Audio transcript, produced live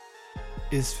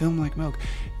Is film like milk?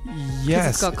 'Cause Yes.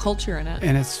 it's got culture in it.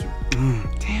 And it's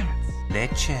damn it.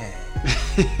 Leche.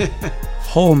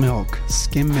 Whole milk,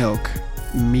 skim milk,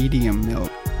 medium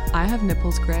milk. I have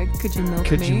nipples, Greg. Could you milk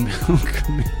Could me? you milk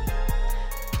me?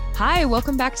 Hi,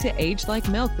 welcome back to Age Like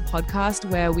Milk, the podcast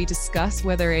where we discuss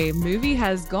whether a movie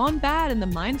has gone bad in the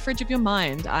mind fridge of your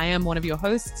mind. I am one of your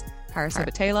hosts, Paris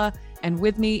Abbott Taylor, and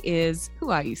with me is, who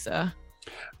are you, sir?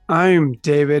 I'm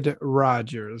David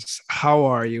Rogers. How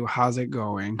are you? How's it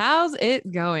going? How's it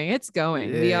going? It's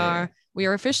going. Yeah. We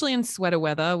are officially in sweater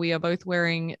weather. We are both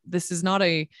wearing, this is not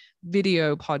a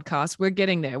video podcast. We're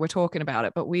getting there. We're talking about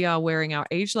it, but we are wearing our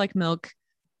Age Like Milk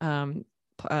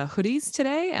hoodies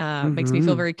today. Makes me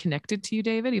feel very connected to you,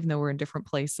 David, even though we're in different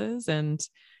places. And,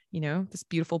 you know, this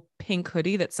beautiful pink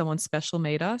hoodie that someone special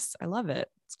made us. I love it.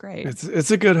 It's great.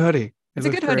 It's a good hoodie. It's a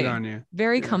looks good great hoodie. on you.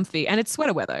 Very Yeah. comfy. And it's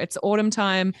sweater weather. It's autumn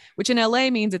time, which in LA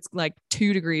means it's like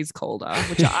 2 degrees colder,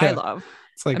 which I Yeah. love.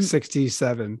 It's like I'm-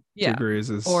 67 Yeah.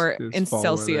 degrees Or is in fall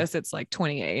Celsius, it's like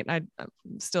 28. I'm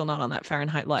still not on that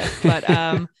Fahrenheit life. But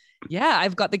yeah,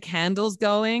 I've got the candles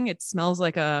going. It smells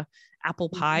like a apple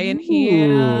pie in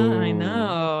here. I Ooh.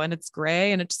 know. And it's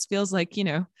gray. And it just feels like, you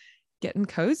know, getting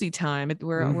cozy time.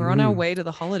 We're on our way to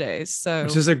the holidays. So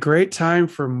Which is a great time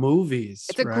for movies.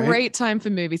 it's a right? great time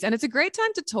for movies. And it's a great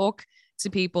time to talk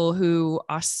to people who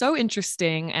are so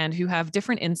interesting and who have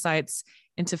different insights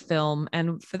into film.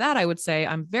 And for that, I would say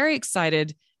I'm very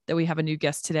excited that we have a new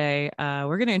guest today.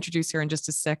 We're going to introduce her in just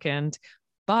a second.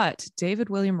 But David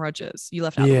William Rogers, you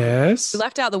left out the William. Yes. You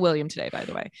left out the William today, by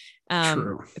the way.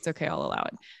 True. It's okay. I'll allow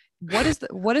it.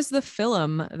 What is the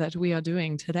film that we are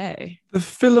doing today? The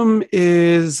film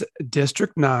is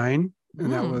District 9,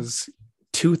 and that Mm. was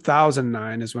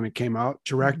 2009 is when it came out.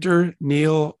 Director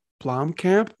Neil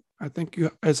Blomkamp, I think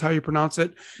is how you pronounce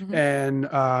it, Mhm.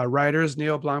 and writers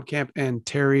Neil Blomkamp and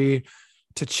Terry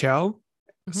Tichel.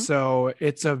 Mhm. So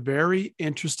it's a very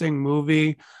interesting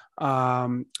movie.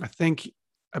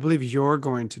 I believe you're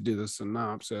going to do the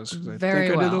synopsis because I Very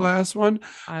think I did the well. last one.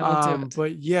 I will do it.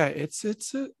 But yeah, it's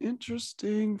an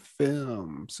interesting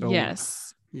film. So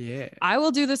Yes. yeah. I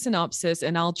will do the synopsis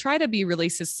and I'll try to be really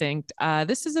succinct.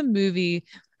 This is a movie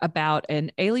about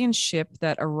an alien ship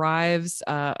that arrives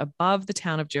above the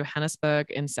town of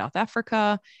Johannesburg in South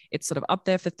Africa. It's sort of up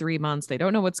there for 3 months. They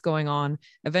don't know what's going on.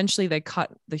 Eventually,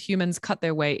 the humans cut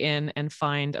their way in and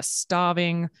find a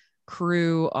starving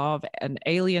crew of an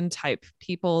alien type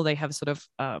people. They have sort of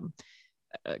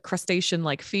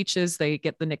crustacean-like features. They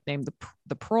get the nickname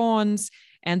the prawns,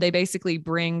 and they basically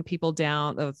bring people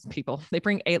down. They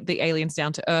bring the aliens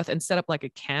down to Earth and set up like a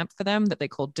camp for them that they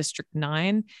call District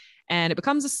 9, and it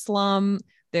becomes a slum.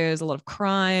 There's a lot of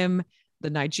crime.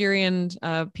 The Nigerian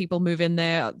people move in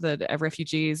there, the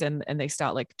refugees, and they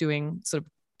start like doing sort of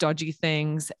dodgy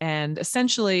things. And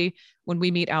essentially, when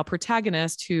we meet our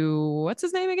protagonist, what's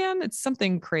his name again? It's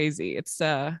something crazy. It's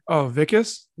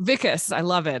Vicus? Vicus. I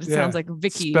love it. It Yeah. sounds like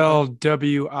Vicky. Spelled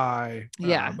W-I.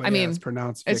 Yeah, but I mean, it's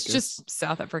pronounced It's Vicus. just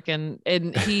South African.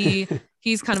 And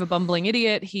he's kind of a bumbling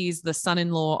idiot. He's the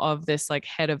son-in-law of this like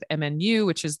head of MNU,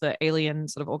 which is the alien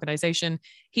sort of organization.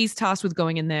 He's tasked with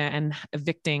going in there and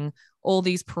evicting all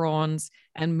these prawns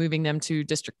and moving them to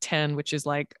District 10, which is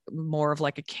like more of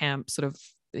like a camp sort of.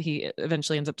 He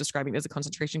eventually ends up describing it as a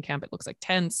concentration camp. It looks like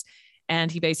tents. And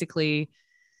he basically,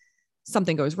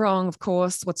 something goes wrong, of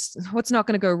course. What's not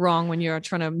going to go wrong when you're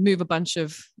trying to move a bunch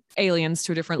of aliens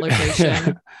to a different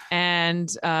location?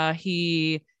 And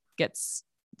he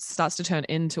starts to turn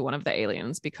into one of the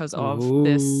aliens because of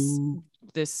Ooh.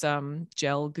 this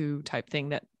gel goo type thing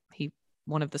that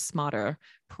one of the smarter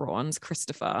prawns,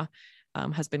 Christopher,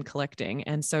 has been collecting.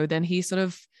 And so then he sort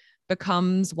of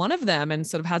becomes one of them and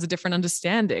sort of has a different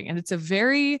understanding. And it's a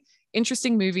very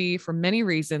interesting movie for many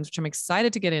reasons, which I'm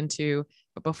excited to get into.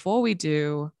 But before we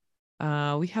do,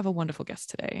 we have a wonderful guest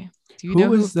today.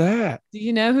 Who is that? Do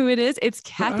you know who it is? It's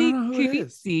Kathy don't know who it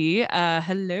is. Kutsi.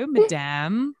 Hello,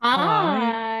 madame.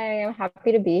 Hi, I'm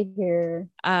happy to be here.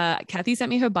 Kathy sent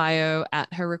me her bio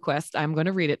at her request. I'm going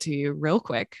to read it to you real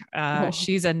quick.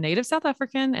 She's a native South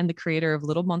African and the creator of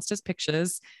Little Monsters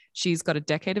Pictures. She's got a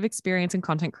decade of experience in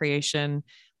content creation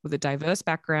with a diverse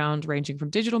background ranging from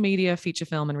digital media, feature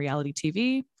film, and reality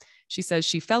TV. She says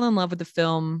she fell in love with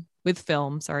film,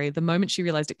 the moment she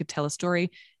realized it could tell a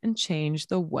story and change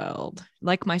the world.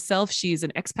 Like myself, she's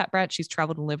an expat brat. She's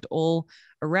traveled and lived all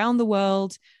around the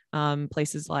world,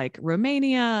 places like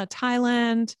Romania,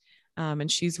 Thailand,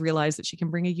 and she's realized that she can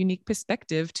bring a unique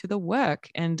perspective to the work.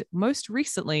 And most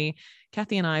recently,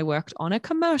 Kathy and I worked on a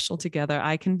commercial together.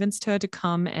 I convinced her to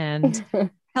come and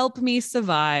help me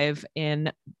survive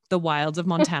in the wilds of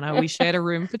Montana. We shared a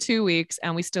room for 2 weeks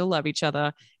and we still love each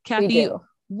other. Kathy,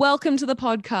 welcome to the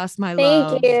podcast, my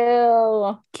love. Thank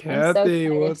you. Kathy,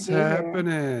 what's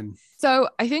happening? So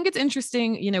I think it's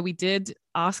interesting. You know, we did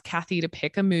ask Kathy to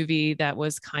pick a movie that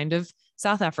was kind of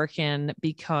South African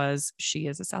because she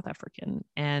is a South African.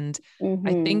 And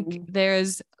I think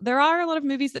there are a lot of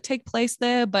movies that take place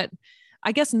there, but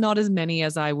I guess not as many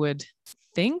as I would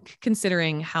think,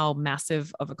 considering how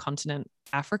massive of a continent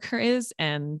Africa is.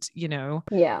 And, you know,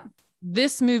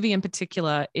 this movie in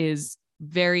particular is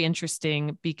very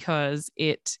interesting because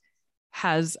it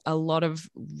has a lot of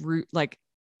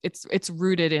it's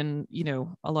rooted in, you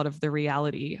know, a lot of the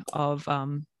reality of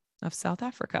South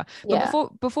Africa.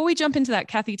 But before we jump into that,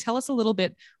 Kathy, tell us a little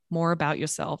bit more about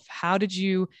yourself. How did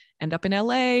you end up in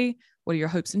LA? What are your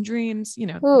hopes and dreams? You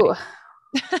know. Well,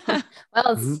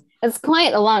 it's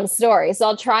quite a long story, so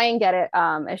I'll try and get it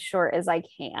as short as I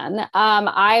can.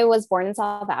 I was born in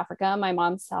South Africa. My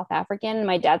mom's South African,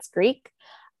 my dad's Greek.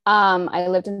 I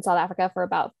lived in South Africa for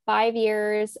about 5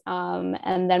 years,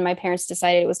 and then my parents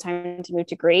decided it was time to move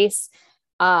to Greece.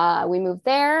 We moved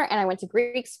there, and I went to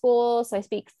Greek school, so I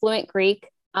speak fluent Greek.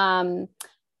 And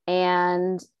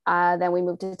then we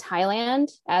moved to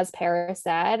Thailand, as Paris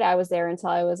said. I was there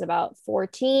until I was about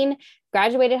 14.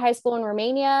 Graduated high school in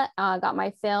Romania. Got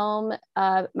my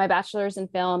my bachelor's in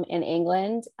film in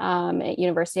England at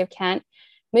University of Kent.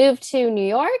 Moved to New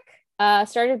York.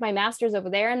 Started my master's over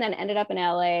there, and then ended up in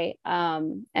LA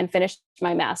and finished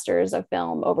my master's of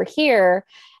film over here.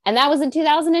 And that was in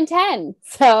 2010.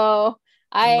 So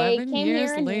I came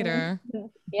here later.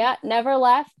 Never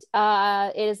left.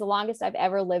 It is the longest I've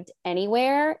ever lived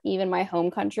anywhere, even my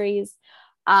home countries.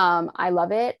 I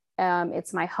love it.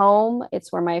 It's my home.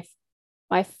 It's where my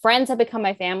friends have become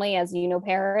my family. As you know,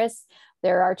 Paris,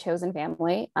 they're our chosen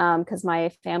family because my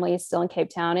family is still in Cape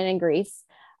Town and in Greece.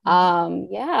 And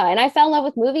I fell in love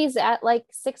with movies at like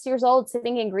 6 years old,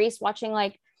 sitting in Greece, watching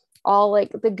like all like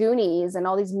the Goonies and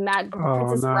all these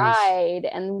Princess Bride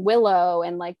and Willow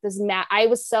and like this I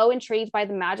was so intrigued by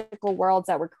the magical worlds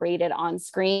that were created on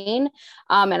screen.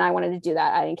 And I wanted to do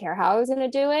that. I didn't care how I was going to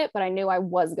do it, but I knew I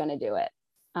was going to do it.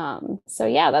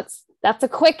 That's a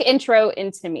quick intro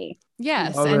into me.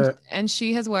 Yes. And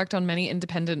she has worked on many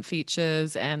independent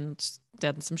features and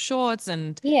done some shorts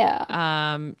and you're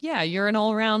an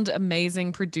all-around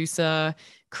amazing producer,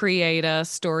 creator,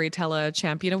 storyteller,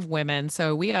 champion of women.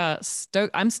 So we are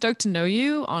I'm stoked to know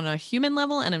you on a human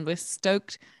level, and we're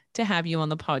stoked to have you on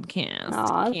the podcast.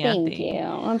 Oh, thank you.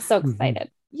 I'm so excited.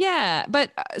 Yeah.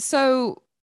 But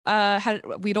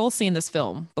we'd all seen this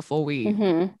film before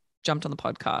we jumped on the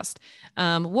podcast.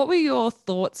 What were your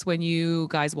thoughts when you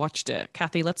guys watched it?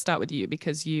 Kathy, let's start with you,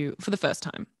 because for the first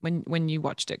time when you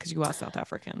watched it, because you are South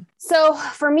African. So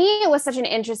for me, it was such an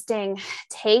interesting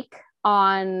take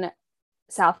on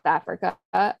South Africa.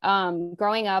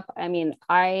 Growing up, I mean,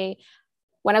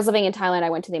 when I was living in Thailand, I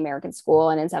went to the American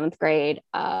school, and in 7th grade,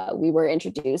 we were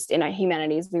introduced in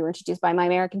humanities. We were introduced by my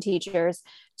American teachers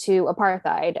to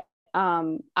apartheid.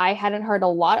 I hadn't heard a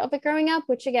lot of it growing up,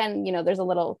 which again, you know, that's a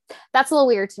little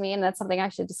weird to me. And that's something I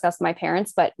should discuss with my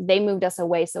parents, but they moved us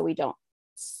away. So we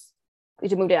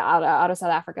moved it out of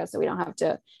South Africa. So we don't have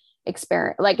to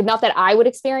experience, like, not that I would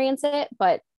experience it,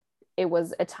 but it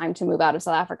was a time to move out of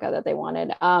South Africa that they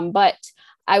wanted. But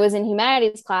I was in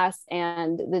humanities class,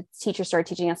 and the teacher started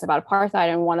teaching us about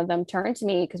apartheid. And one of them turned to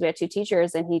me, because we had 2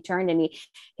 teachers, and he turned and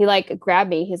he like grabbed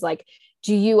me. He's like,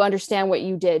 do you understand what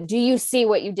you did? Do you see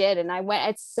what you did? And I went,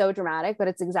 it's so dramatic, but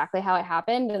it's exactly how it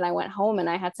happened. And I went home and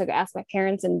I had to ask my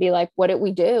parents and be like, what did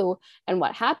we do? And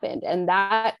what happened? And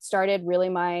that started really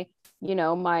my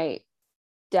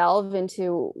delve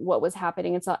into what was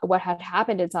happening what had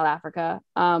happened in South Africa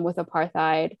with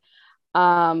apartheid.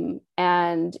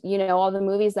 And, you know, all the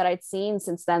movies that I'd seen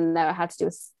since then that had to do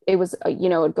with, it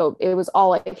was all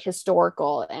like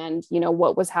historical and, you know,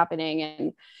 what was happening.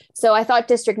 And so I thought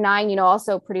District 9, you know,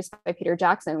 also produced by Peter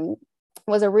Jackson,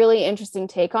 was a really interesting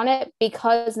take on it,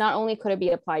 because not only could it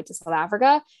be applied to South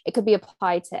Africa, it could be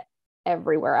applied to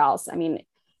everywhere else. I mean,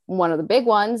 one of the big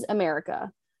ones,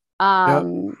 America.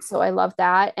 So I love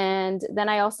that. And then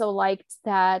I also liked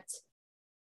that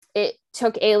it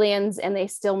took aliens and they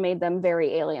still made them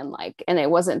very alien-like, and it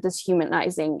wasn't this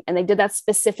humanizing. And they did that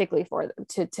specifically for them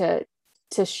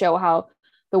to show how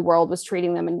the world was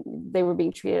treating them, and they were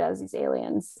being treated as these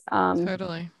aliens.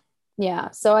 Totally. Yeah.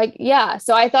 So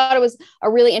I thought it was a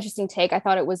really interesting take. I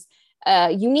thought it was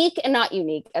unique and not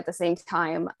unique at the same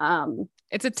time.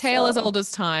 It's a tale as old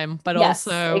as time, but yes,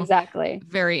 also exactly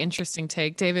very interesting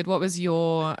take. David, what was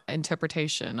your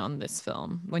interpretation on this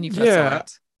film when you first saw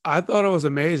it? I thought it was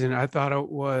amazing. I thought it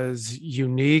was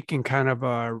unique and kind of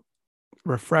a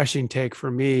refreshing take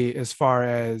for me as far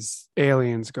as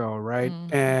aliens go, right?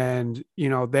 Mm. And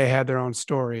they had their own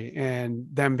story, and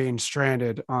them being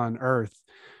stranded on Earth,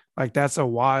 like that's a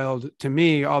wild to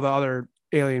me. All the other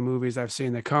alien movies I've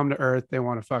seen, they come to Earth, they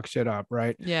want to fuck shit up,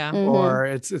 right? Yeah. Or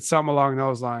it's something along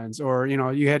those lines. Or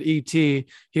you had E.T.,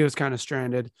 he was kind of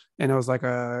stranded, and it was like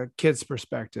a kid's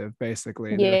perspective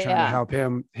basically, and they were trying to help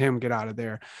him get out of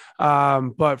there.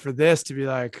 But for this to be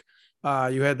like,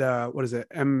 you had the, what is it,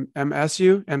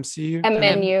 MNU,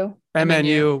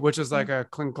 which is like a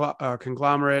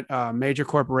conglomerate, major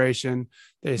corporation.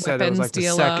 They said it was like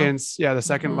the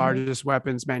second largest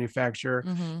weapons manufacturer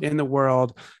in the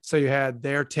world. So you had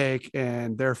their take,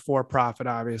 and they're for profit,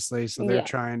 obviously. So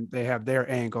they have their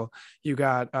angle. You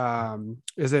got,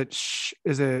 is it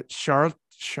Sharlto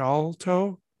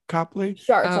Copley?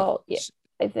 Sharlto,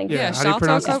 I think. Yeah. How do you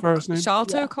pronounce his first name?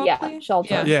 Sharlto Copley?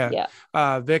 Sharlto.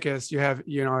 Yeah. Vicus, you have,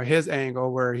 his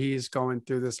angle where he's going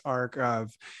through this arc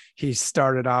of, he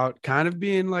started out kind of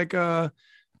being like a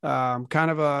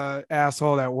kind of a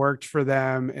asshole that worked for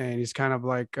them, and he's kind of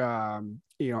like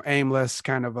aimless,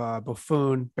 kind of a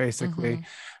buffoon basically.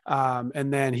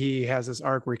 And then he has this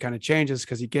arc where he kind of changes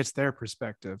because he gets their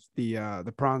perspective,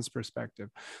 the Prawns perspective.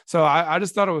 So I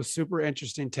just thought it was super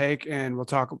interesting take, and we'll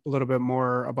talk a little bit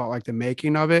more about like the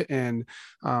making of it and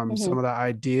some of the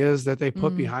ideas that they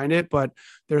put behind it. But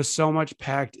there's so much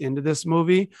packed into this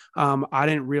movie. I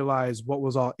didn't realize what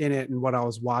was all in it and what I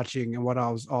was watching and what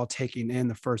I was all taking in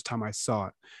the first time I saw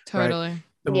it. Totally. Right?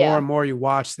 The more and more you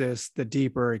watch this, the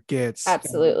deeper it gets.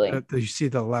 Absolutely. You see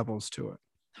the levels to it.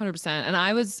 100%. And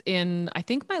I was in, I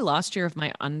think, my last year of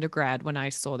my undergrad when I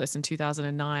saw this in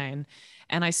 2009.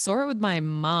 And I saw it with my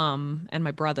mom and my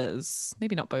brothers,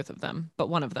 maybe not both of them, but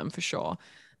one of them for sure.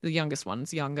 The youngest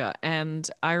one's younger. And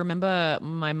I remember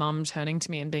my mom turning to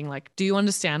me and being like, do you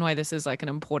understand why this is like an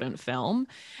important film?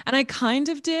 And I kind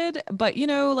of did, but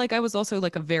like I was also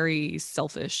like a very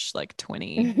selfish, like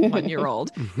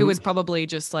 21-year-old who was probably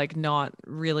just like not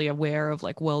really aware of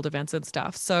like world events and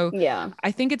stuff. So I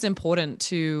think it's important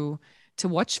to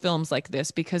watch films like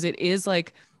this, because it is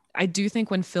like, I do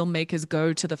think when filmmakers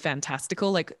go to the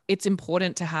fantastical, like it's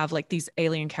important to have like these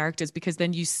alien characters, because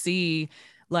then you see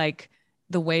like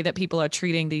the way that people are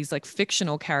treating these like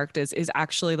fictional characters is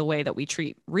actually the way that we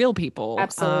treat real people.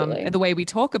 Absolutely. The way we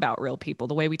talk about real people,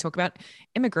 the way we talk about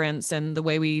immigrants, and the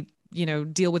way we,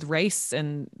 deal with race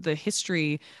and the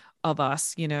history of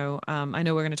us. I know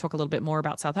we're going to talk a little bit more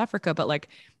about South Africa, but like,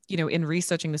 in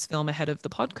researching this film ahead of the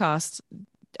podcast,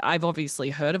 I've obviously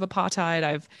heard of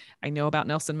apartheid. I know about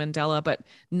Nelson Mandela, but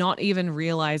not even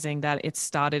realizing that it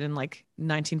started in like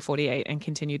 1948 and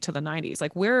continued to the 90s.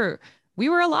 Like we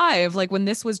were alive like when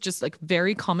this was just like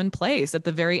very commonplace at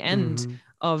the very end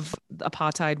of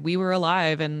apartheid. We were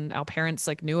alive, and our parents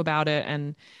like knew about it.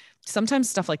 And sometimes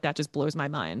stuff like that just blows my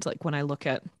mind. Like when I look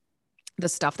at the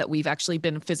stuff that we've actually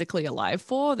been physically alive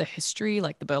for, the history,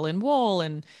 like the Berlin Wall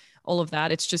and all of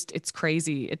that, it's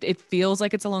crazy. It feels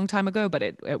like it's a long time ago, but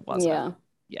it wasn't.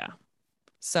 Yeah.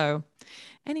 So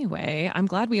anyway, I'm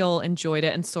glad we all enjoyed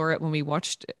it and saw it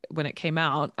when it came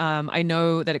out. I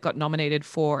know that it got nominated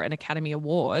for an Academy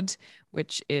Award,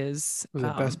 which is was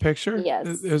it Best Picture?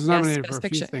 Yes, it was nominated for a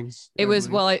few things. It was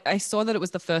I saw that it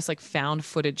was the first like found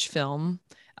footage film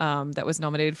that was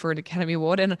nominated for an Academy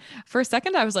Award, and for a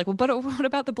second I was like, well, but what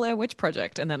about the Blair Witch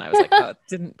Project? And then I was like, oh, it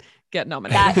didn't get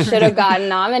nominated. That should have gotten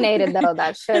nominated though.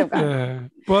 That should have gotten. Yeah.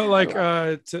 But like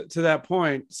to that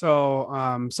point,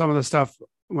 so some of the stuff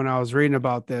when I was reading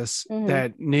about this,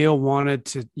 that Neil wanted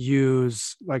to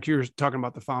use, like you were talking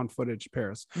about the found footage,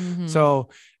 Paris. So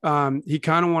he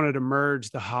kind of wanted to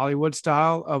merge the Hollywood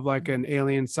style of like an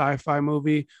alien sci-fi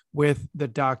movie with the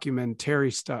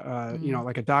documentary style,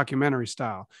 like a documentary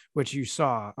style, which you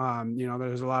saw.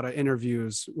 There's a lot of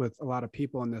interviews with a lot of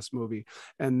people in this movie.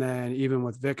 And then even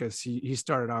with Vicus, he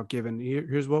started out giving,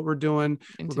 here's what we're doing.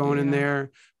 We're going in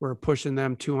there. We're pushing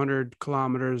them 200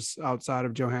 kilometers outside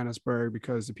of Johannesburg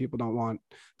because the people don't want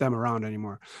them around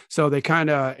anymore. So they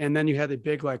and then you had the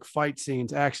big like fight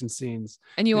scenes, action scenes.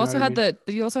 And you also had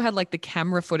like the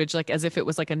camera footage, like as if it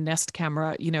was like a Nest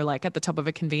camera, like at the top of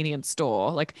a convenience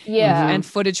store, like, and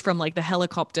footage from like the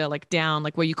helicopter, like down,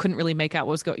 like where you couldn't really make out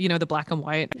what was going, the black and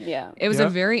white. Yeah. It was a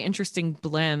very interesting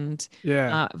blend.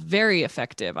 Yeah. Very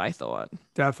effective, I thought.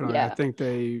 Definitely. Yeah. I think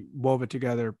they wove it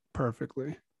together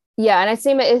perfectly. Yeah. And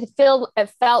it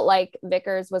felt like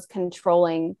Vickers was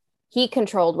controlled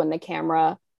when the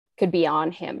camera could be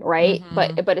on him, right?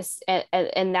 Mm-hmm. But it's,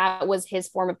 and that was his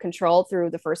form of control through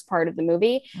the first part of the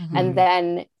movie. Mm-hmm. And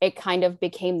then it kind of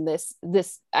became this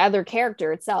other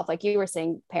character itself, like you were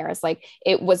saying, Paris, like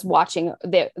it was watching,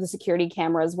 the security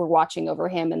cameras were watching over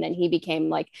him, and then he became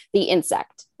like the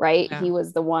insect, right? Yeah. He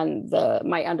was the one,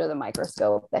 under the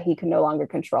microscope that he could no longer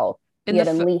control. In he had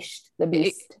unleashed the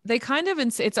beast. They kind of,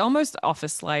 it's almost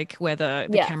Office like, where the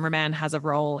cameraman has a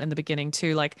role in the beginning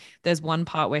too. Like there's one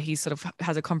part where he sort of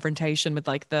has a confrontation with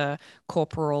like the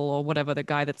corporal or whatever, the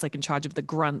guy that's like in charge of the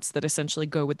grunts that essentially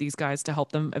go with these guys to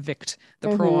help them evict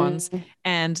the prawns.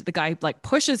 And the guy like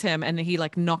pushes him and he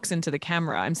like knocks into the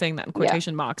camera. I'm saying that in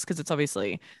quotation marks because it's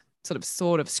obviously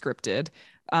sort of scripted.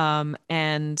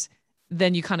 And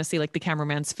then you kind of see like the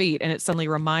cameraman's feet, and it suddenly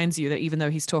reminds you that even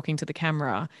though he's talking to the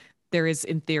camera, there is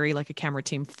in theory like a camera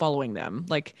team following them,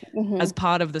 like as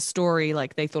part of the story.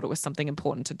 Like they thought it was something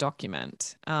important to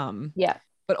document.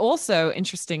 But also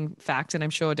interesting fact, and I'm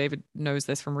sure David knows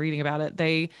this from reading about it,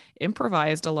 they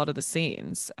improvised a lot of the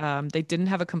scenes. They didn't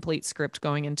have a complete script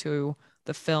going into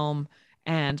the film,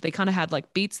 and they kind of had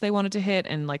like beats they wanted to hit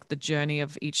and like the journey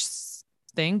of each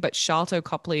thing. But Sharlto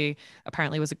Copley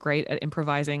apparently was great at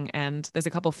improvising, and there's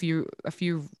a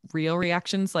few real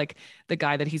reactions, like the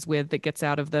guy that he's with that gets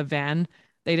out of the van.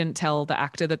 They didn't tell the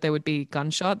actor that there would be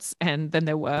gunshots, and then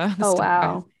there were.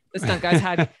 The stunt guys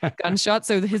had gunshots,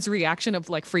 so his reaction of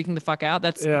like freaking the fuck out,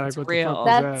 that's real.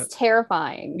 That's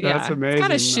terrifying. That's amazing. It's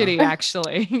kind of shitty,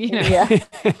 actually. You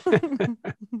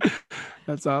know?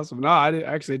 That's awesome. No, I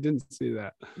actually didn't see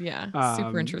that. Yeah,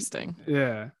 super interesting.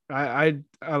 Yeah, I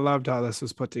loved how this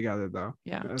was put together, though.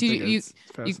 Yeah.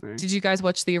 Did you guys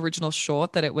watch the original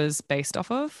short that it was based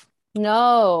off of?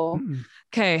 No.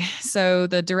 Okay, so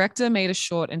the director made a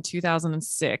short in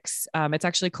 2006. It's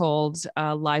actually called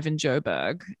Live in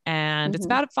Joburg, and it's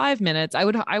about 5 minutes. I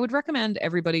would recommend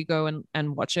everybody go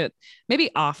and watch it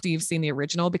maybe after you've seen the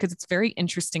original, because it's very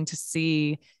interesting to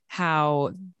see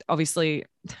how, obviously,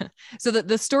 so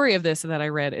the story of this that I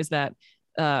read is that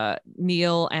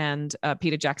Neil and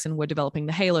Peter Jackson were developing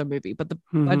the Halo movie, but the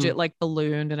budget like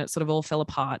ballooned and it sort of all fell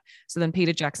apart. So then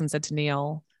Peter Jackson said to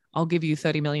Neil, I'll give you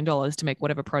 $30 million to make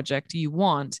whatever project you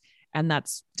want. And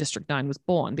that's District 9 was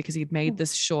born, because he'd made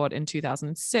this short in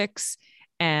 2006.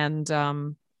 And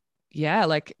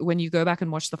like when you go back and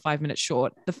watch the 5-minute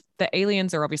short, the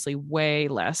aliens are obviously way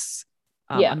less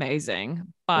amazing,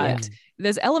 but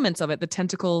there's elements of it. The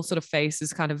tentacle sort of face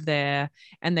is kind of there,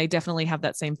 and they definitely have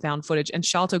that same found footage. And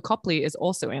Sharlto Copley is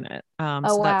also in it.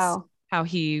 That's how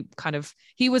he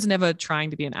was never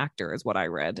trying to be an actor, is what I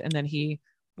read. And then he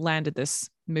landed this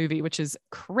movie, which is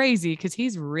crazy because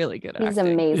he's really good at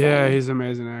acting. Amazing. Yeah, he's an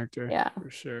amazing actor. Yeah, for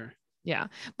sure. Yeah,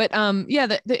 but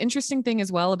the interesting thing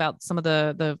as well about some of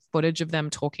the footage of them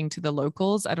talking to the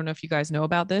locals, I don't know if you guys know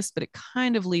about this, but it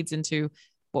kind of leads into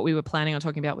what we were planning on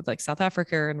talking about with like South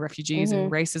Africa and refugees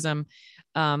and racism.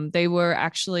 They were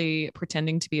actually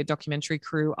pretending to be a documentary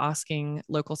crew asking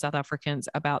local South Africans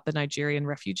about the Nigerian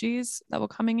refugees that were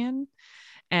coming in,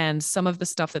 and some of the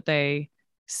stuff that they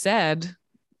said,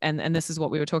 and this is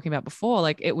what we were talking about before,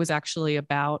 like it was actually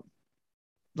about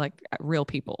like real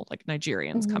people, like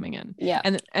Nigerians coming in. Yeah.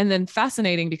 And then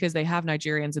fascinating because they have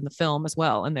Nigerians in the film as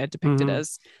well, and they're depicted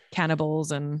as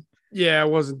cannibals. And yeah, it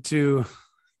wasn't too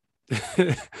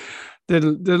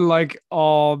didn't like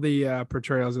all the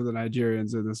portrayals of the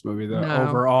Nigerians in this movie.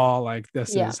 Overall, like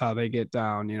this is how they get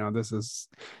down, you know, this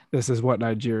is what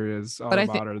Nigeria is all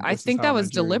about. I think that was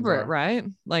deliberate, right?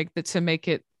 Like to make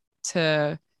it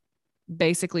to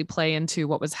basically play into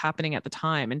what was happening at the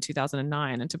time in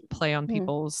 2009 and to play on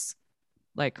people's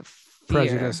like fear.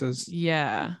 Prejudices.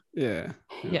 Yeah.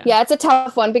 It's a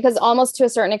tough one, because almost to a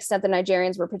certain extent the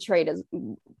Nigerians were portrayed as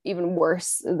even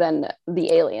worse than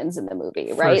the aliens in the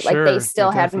movie, right? Like they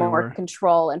still had more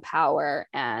control and power,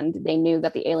 and they knew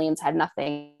that the aliens had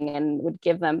nothing and would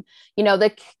give them, you know,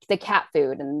 the cat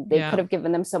food, and they could have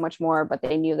given them so much more, but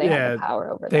they knew they had the power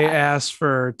over that. They asked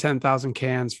for 10,000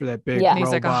 cans for that big robot, he's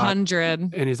like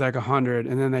 100, and he's like 100,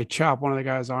 and then they chop one of the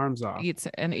guy's arms off, eat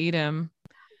him.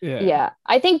 Yeah.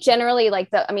 I think generally like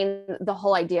the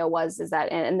whole idea is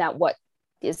that, and that what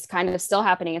is kind of still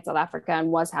happening in South Africa and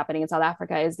was happening in South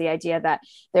Africa is the idea that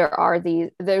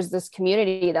there's this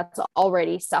community that's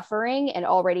already suffering and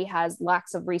already has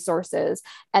lacks of resources,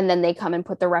 and then they come and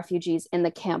put the refugees in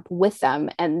the camp with them,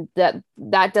 and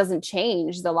that doesn't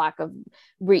change the lack of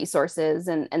resources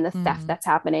and the theft that's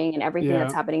happening and everything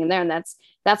that's happening in there. And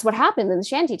that's what happens in the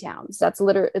shanty towns.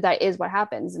 That is what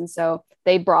happens. And so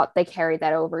they carried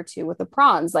that over to with the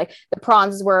prawns. Like the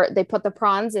prawns they put the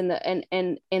prawns in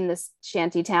the shanty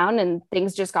shanty town, and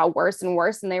things just got worse and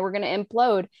worse, and they were going to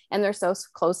implode, and they're so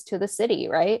close to the city,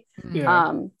 right?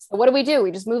 Yeah. So what do?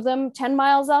 We just move them 10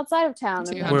 miles outside of town,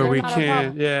 and where we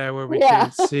can't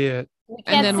see it. We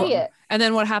can't see it. And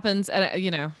then what happens?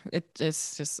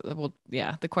 It's just, well,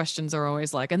 yeah, the questions are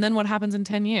always like, and then what happens in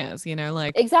 10 years?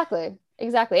 Like exactly.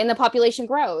 And the population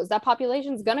grows. That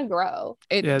population's gonna grow.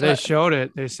 They showed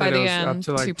it. They said it was up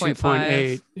to like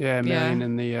 2.8 million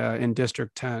in the in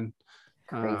District 10.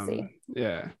 Crazy.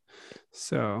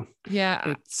 So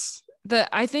it's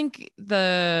I think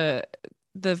the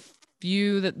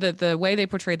view that the way they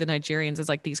portrayed the Nigerians as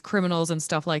like these criminals and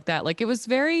stuff like that, like it was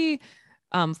very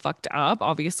fucked up.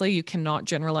 Obviously, you cannot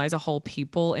generalize a whole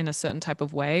people in a certain type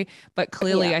of way, but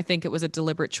clearly I think it was a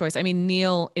deliberate choice. I mean,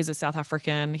 Neil is a South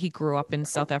African. He grew up in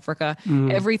South Africa.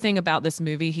 Everything about this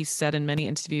movie he said in many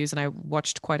interviews, and I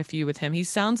watched quite a few with him. He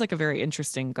sounds like a very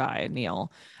interesting guy,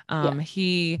 Neil.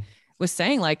 He was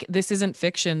saying like, this isn't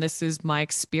fiction. This is my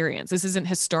experience. This isn't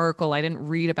historical. I didn't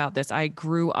read about this. I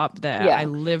grew up there. I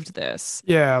lived this.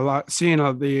 Yeah. Seeing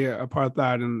all the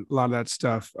apartheid and a lot of that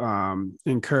stuff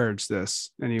encouraged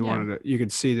this. And you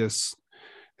could see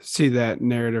that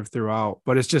narrative throughout,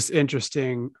 but it's just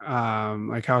interesting.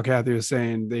 Like how Kathy was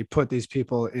saying, they put these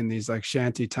people in these like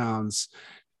shanty towns,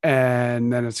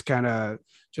 and then it's kind of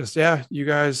just, you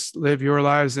guys live your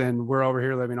lives and we're over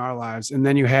here living our lives. And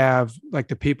then you have like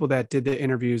the people that did the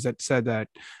interviews that said that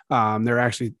they're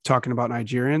actually talking about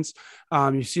Nigerians.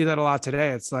 You see that a lot today.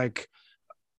 It's like,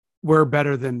 we're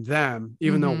better than them,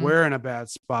 even though we're in a bad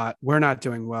spot. We're not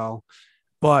doing well,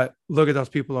 but look at those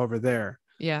people over there.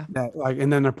 Yeah. That like,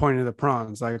 and then they're pointing to the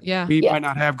prawns. Like, we might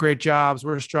not have great jobs.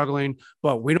 We're struggling,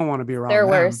 but we don't want to be around them.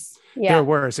 Worse. Yeah. They're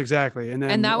worse. Exactly.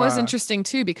 And that was interesting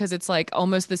too, because it's like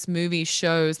almost this movie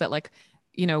shows that like,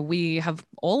 we have,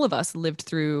 all of us lived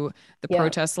through the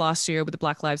protests last year with the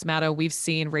Black Lives Matter. We've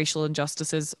seen racial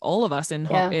injustices, all of us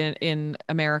in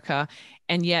America.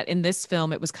 And yet in this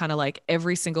film, it was kind of like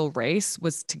every single race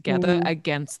was together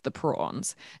against the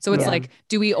prawns. So it's like,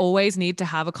 do we always need to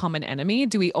have a common enemy?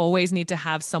 Do we always need to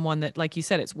have someone that, like you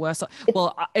said, it's worse?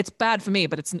 Well, it's bad for me,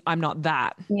 but I'm not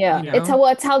that. Yeah.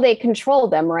 It's how they control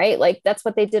them, right? Like that's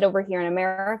what they did over here in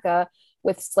America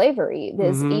with slavery.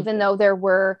 Even though there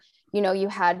were, you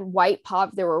had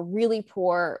there were really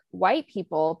poor white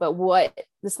people, but what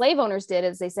the slave owners did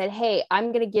is they said, hey,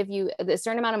 I'm going to give you a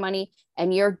certain amount of money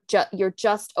and you're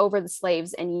just over the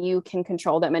slaves and you can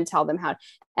control them and tell them how.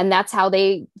 And that's how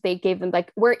they gave them,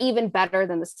 like, we're even better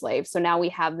than the slaves. So now we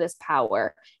have this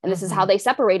power. And this is how they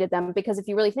separated them. Because if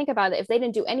you really think about it, if they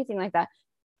didn't do anything like that,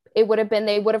 they would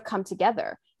have come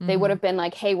together. They would have been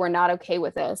like, hey, we're not okay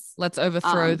with this. Let's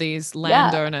overthrow these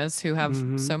landowners who have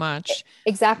so much.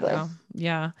 Exactly.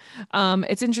 Yeah.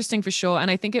 It's interesting for sure.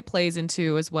 And I think it plays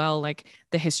into as well, like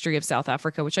the history of South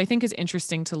Africa, which I think is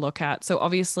interesting to look at. So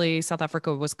obviously South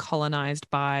Africa was colonized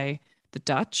by the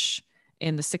Dutch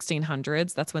in the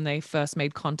 1600s. That's when they first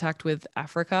made contact with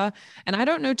Africa. And I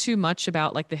don't know too much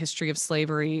about like the history of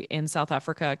slavery in South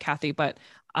Africa, Kathy, but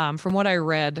from what I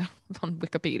read on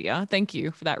Wikipedia, thank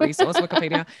you for that resource,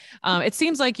 Wikipedia. It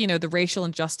seems like, the racial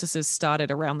injustices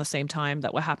started around the same time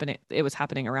that it was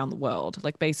happening around the world.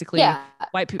 Like basically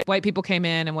white people came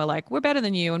in and were like, we're better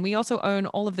than you. And we also own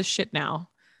all of this shit now.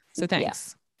 So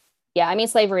thanks. Yeah. I mean,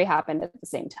 slavery happened at the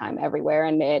same time everywhere.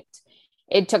 And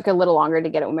it took a little longer to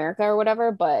get to America or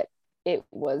whatever, but it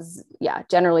was,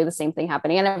 generally the same thing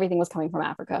happening, and everything was coming from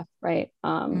Africa. Right.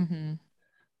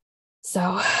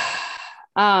 So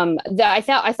I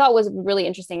thought was really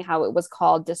interesting how it was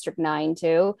called District 9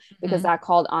 too, because that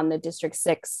called on the District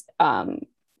 6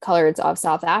 coloreds of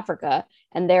South Africa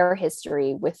and their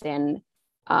history within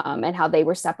and how they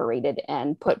were separated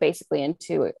and put basically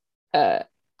into a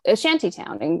shanty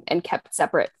town and kept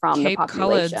separate from Cape the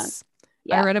population. Coloreds.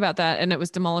 I read about that, and it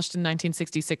was demolished in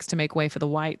 1966 to make way for the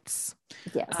whites.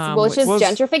 Yes, which is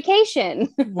gentrification.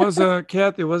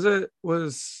 Kathy,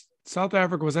 was South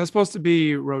Africa, was that supposed to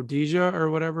be Rhodesia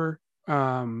or whatever?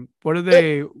 What do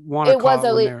they want to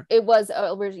call it? It was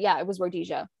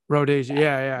Rhodesia.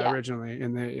 Rhodesia, originally,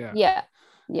 and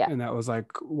and that was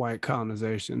like white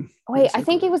colonization. Wait, basically. I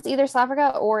think it was either South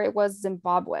Africa or it was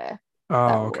Zimbabwe.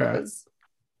 Oh, okay.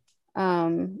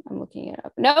 I'm looking it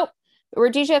up. Nope.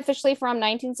 Rhodesia, officially from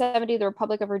 1970, the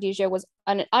Republic of Rhodesia was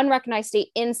an unrecognized state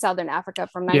in Southern Africa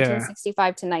from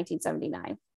 1965 to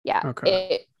 1979. Yeah.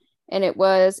 Okay. It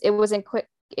was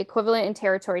equivalent in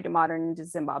territory to modern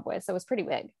Zimbabwe. So it was pretty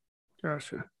big.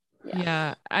 Gotcha.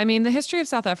 Yeah. I mean, the history of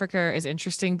South Africa is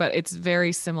interesting, but it's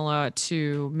very similar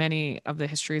to many of the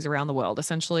histories around the world.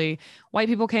 Essentially, white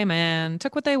people came in,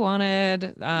 took what they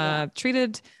wanted,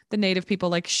 treated the native people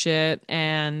like shit,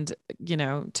 and,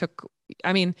 took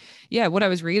I mean, yeah, what I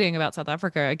was reading about South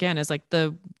Africa again is like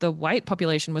the white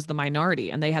population was the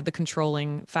minority and they had the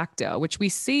controlling factor, which we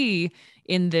see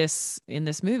in this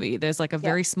movie. There's like a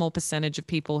very small percentage of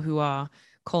people who are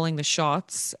calling the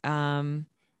shots.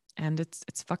 And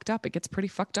it's fucked up. It gets pretty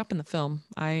fucked up in the film.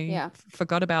 I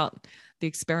forgot about the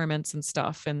experiments and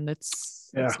stuff. And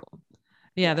there's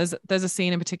a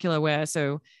scene in particular where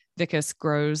Vicus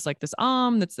grows like this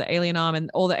arm that's the alien arm, and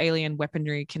all the alien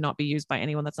weaponry cannot be used by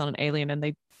anyone that's not an alien. And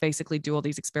they basically do all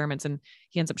these experiments, and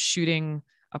he ends up shooting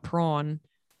a prawn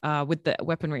with the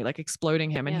weaponry, like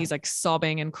exploding him. And he's like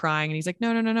sobbing and crying. And he's like,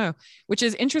 no, which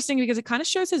is interesting because it kind of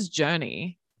shows his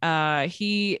journey.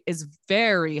 He is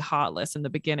very heartless in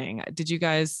the beginning. Did you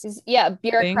guys?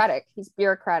 Bureaucratic. He's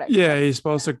bureaucratic. Yeah, he's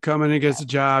supposed to come in and gets a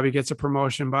job. He gets a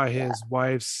promotion by his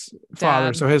wife's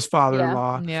father, so his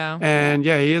father-in-law. Yeah, and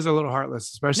he is a little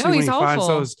heartless, especially when he finds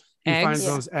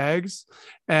those eggs,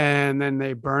 and then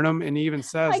they burn them. And he even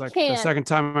says, the second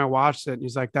time I watched it,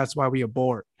 he's like, "That's why we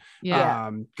abort."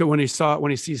 When he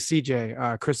sees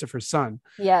CJ, Christopher's son.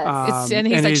 And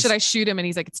he's like, should I shoot him? And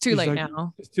he's like, it's too late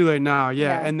now. It's too late now.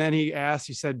 And then he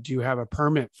said, do you have a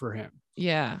permit for him? He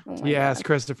asked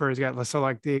Christopher, he's got, so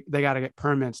like they got to get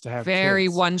permits to have very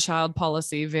kids. one child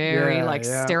policy, very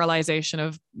sterilization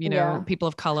of, people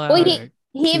of color. Well, he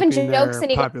even jokes and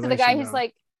he goes to the guy who's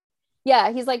like,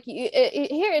 he's like, here,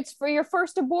 it's for your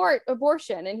first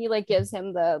abortion, and he like gives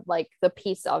him the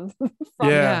piece of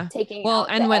from taking out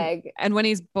the egg. And when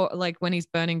he's when he's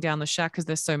burning down the shack, because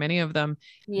there's so many of them,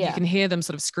 you can hear them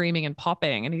sort of screaming and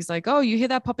popping, and he's like, oh, you hear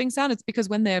that popping sound? It's because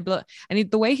when they're the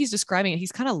way he's describing it,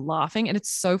 he's kind of laughing, and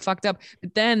it's so fucked up.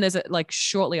 But then there's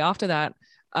shortly after that,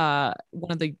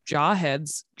 one of the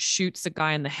jarheads shoots a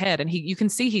guy in the head, and you can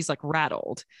see he's like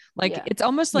rattled. It's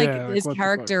almost like his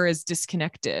character is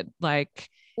disconnected.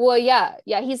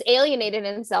 He's alienated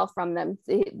himself from them.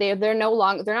 They're no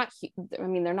longer, they're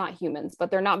not humans,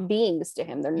 but they're not beings to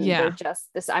him. They're just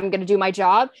this, I'm going to do my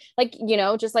job.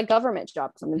 Just like government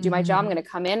jobs. I'm going to do my job. I'm going to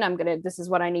come in. this is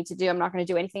what I need to do. I'm not going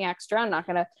to do anything extra. I'm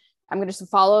going to just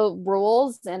follow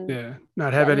rules and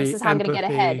not have any this is how I'm going to get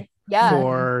ahead.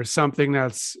 For something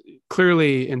that's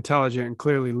clearly intelligent and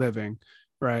clearly living,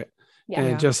 right?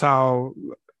 And just how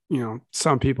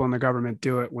some people in the government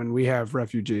do it when we have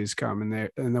refugees come,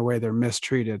 and the way they're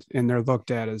mistreated and they're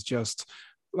looked at as just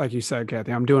like you said,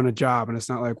 Kathy, I'm doing a job, and it's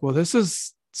not like, well, this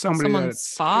is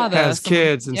someone's father has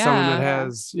kids and someone that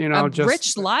has a just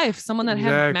rich life, someone that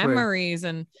has memories,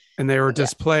 and they were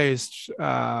displaced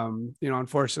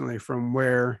unfortunately from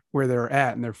where they're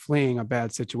at, and they're fleeing a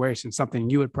bad situation, something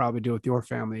you would probably do with your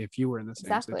family if you were in the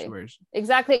same situation.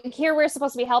 Exactly. Here we're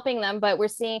supposed to be helping them, but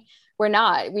we're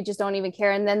not, we just don't even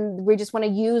care, and then we just want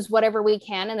to use whatever we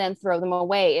can and then throw them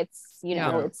away.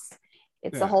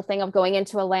 It's the whole thing of going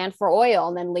into a land for oil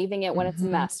and then leaving it when it's a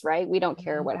mess, right? We don't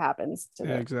care what happens to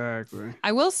it. Exactly.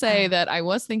 I will say that I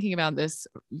was thinking about this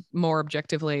more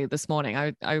objectively this morning.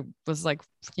 I was like,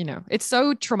 it's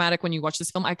so traumatic when you watch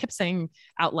this film. I kept saying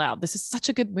out loud, this is such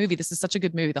a good movie. This is such a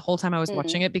good movie the whole time I was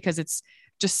watching it, because it's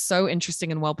just so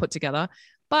interesting and well put together.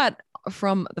 But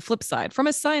from the flip side, from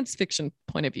a science fiction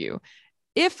point of view,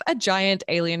 if a giant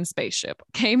alien spaceship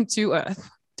came to Earth,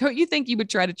 don't you think you would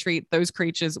try to treat those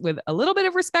creatures with a little bit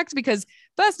of respect? Because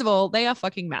first of all, they are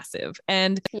fucking massive.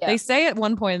 And they say at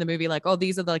one point in the movie, like, oh,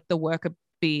 these are the worker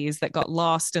bees that got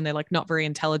lost, and they're like not very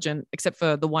intelligent, except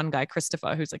for the one guy,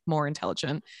 Christopher, who's like more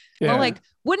intelligent. Well,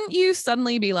 wouldn't you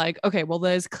suddenly be like, okay, well,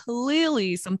 there's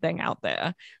clearly something out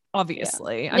there.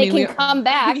 Obviously, they can come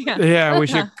back.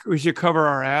 We should cover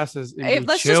our asses. And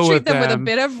let's just treat them with a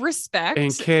bit of respect, in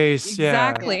case,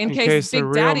 in case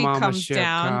Big Daddy comes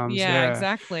down.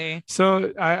 Exactly.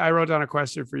 So I wrote down a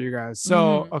question for you guys.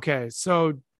 So okay,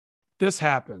 so this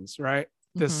happens, right?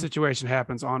 This situation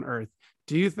happens on Earth.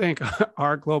 Do you think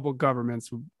our global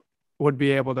governments would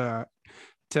be able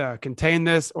to contain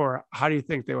this, or how do you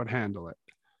think they would handle it?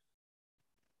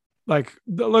 Like,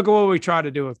 look at what we tried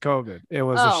to do with COVID. It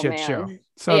was a shit show.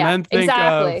 So then think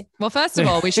of... Well, first of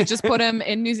all, we should just put them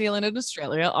in New Zealand and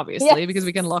Australia, obviously, because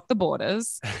we can lock the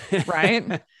borders,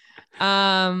 right?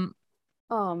 Oh,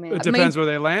 man. It depends where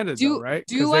they landed, though, right?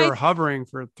 Because they were hovering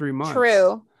for 3 months.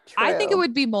 True. I think it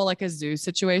would be more like a zoo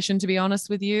situation, to be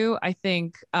honest with you. I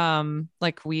think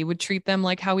we would treat them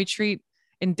like how we treat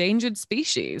endangered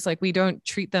species. Like, we don't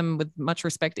treat them with much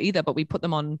respect either, but we put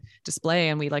them on display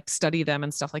and we like study them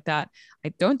and stuff like that.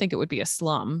 I don't think it would be a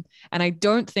slum, and I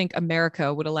don't think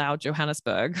America would allow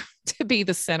Johannesburg to be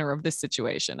the center of this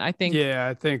situation. I think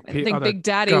Big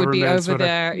Daddy would be over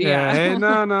there. Hey,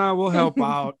 no, we'll help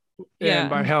out. And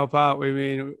by help out, we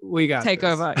mean we got take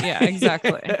this. over. Yeah,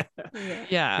 exactly.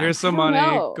 Here's some money.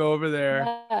 Go over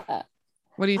there.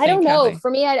 What do you I think? don't know. Kathy?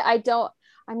 For me, I don't.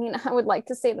 I mean, I would like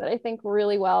to say that I think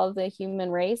really well of the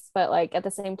human race, but like at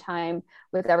the same time,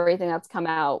 with everything that's come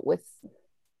out with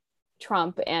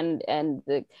Trump and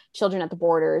the children at the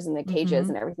borders and the cages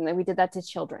and everything, that we did that to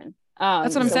children.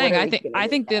 That's what I'm so saying. what are we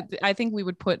gonna do? I think we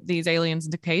would put these aliens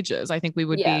into cages. I think we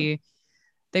would Yeah. be,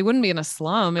 they wouldn't be in a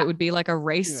slum. It would be like a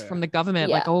race from the government.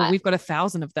 Yeah, like, oh, we've got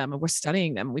 1,000 of them and we're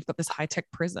studying them. We've got this high-tech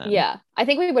prison. Yeah, I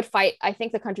think we would fight. I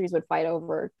think the countries would fight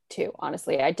over too.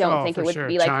 Honestly, I don't think it would sure.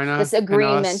 be like China this and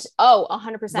agreement. us. Oh,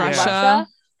 100%. Russia.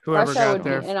 Whoever Russia got would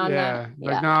there, be in on that.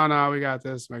 like no, we got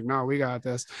this. Like no, we got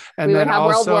this. And we then would have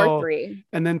also, World War III.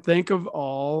 And then think of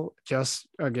all, just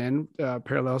again,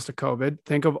 parallels to COVID.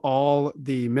 Think of all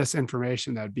the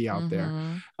misinformation that'd be out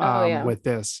there with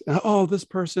this. Oh, this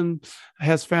person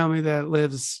has family that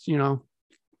lives, a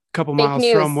couple Fake miles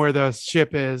news. from where the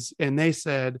ship is, and they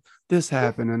said this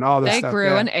happened and all this They stuff.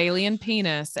 grew an alien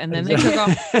penis and then they took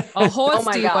a horse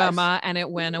dewormer and it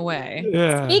went away.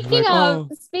 Yeah.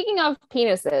 Speaking of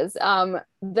penises,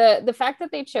 the fact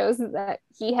that they chose that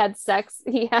he had sex,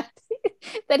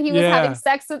 that he was having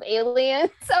sex with aliens.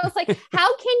 I was like,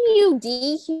 how can you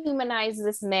dehumanize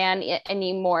this man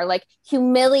anymore? Like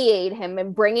humiliate him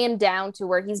and bring him down to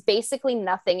where he's basically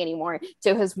nothing anymore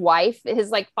to his wife.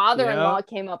 His like father-in-law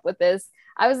came up with this.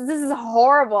 This is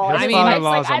horrible. His I mean,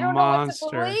 I don't know what to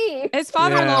believe. His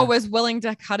father-in-law was willing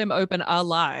to cut him open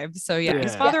alive. So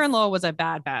his father-in-law was a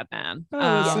bad man.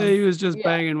 Say he was just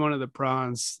banging one of the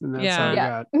prawns, and that's how he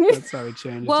got. That's how he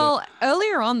changed. Well,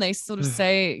 earlier on, they sort of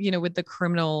say, with the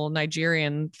criminal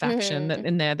Nigerian faction that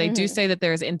in there, they do say that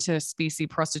there is interspecies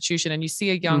prostitution, and you see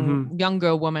a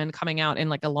younger woman coming out in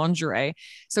like a lingerie.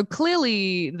 So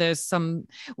clearly, there's some.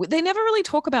 They never really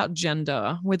talk about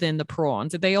gender within the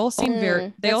prawns. They all seem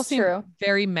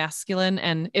very masculine,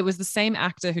 and it was the same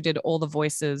actor who did all the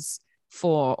voices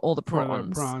for all the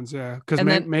prawns. Because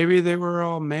maybe they were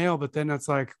all male, but then it's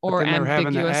like, or then they were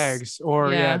having the eggs,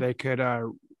 or they could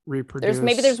reproduce.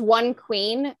 There's one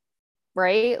queen,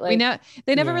 right? Like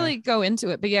they never really go into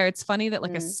it, but it's funny that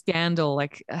like a scandal,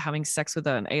 like having sex with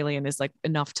an alien, is like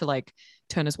enough to like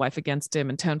turn his wife against him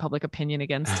and turn public opinion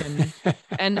against him.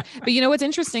 But what's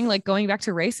interesting, like going back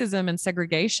to racism and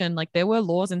segregation, like there were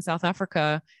laws in South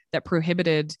Africa that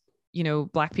prohibited,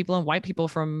 black people and white people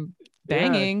from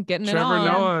banging, getting it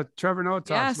on. Trevor Noah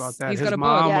talks about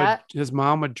that. His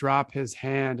mom would drop his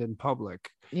hand in public.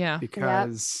 Yeah.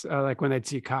 Because like when they'd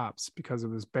see cops, because it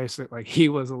was basically like he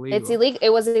was illegal. It's illegal. It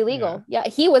was illegal. Yeah.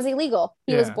 He was illegal.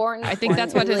 He was born. I think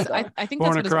that's what his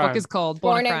book is called.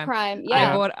 Born in Crime.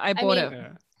 Yeah. I bought it. Yeah.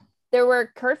 There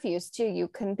were curfews too. You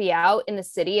couldn't be out in the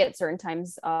city at certain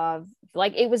times of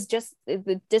like, it was just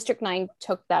the District 9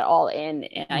 took that all in.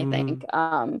 And I think,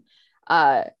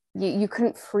 you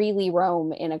couldn't freely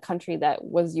roam in a country that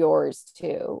was yours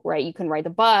too, right? You couldn't ride the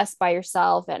bus by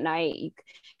yourself at night.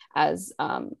 As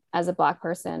a black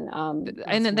person,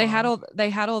 and then they had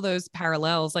all those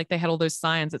parallels, like they had all those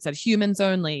signs that said humans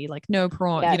only, like no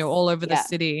prawn, all over the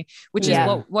city, which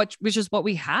is what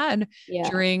we had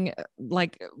during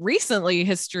like recently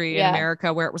history in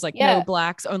America, where it was like no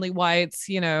blacks, only whites,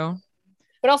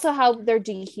 But also how they're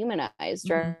dehumanized,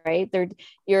 right?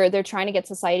 They're trying to get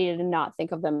society to not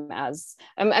think of them as.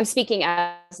 I'm speaking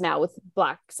as now with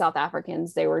Black South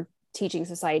Africans. They were teaching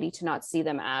society to not see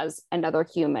them as another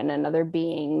human, another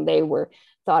being. They were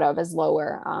thought of as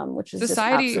lower, which is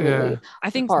society. Just absolutely I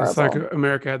think horrible. It's like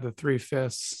America had the three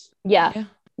fists. Yeah.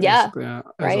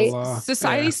 Right.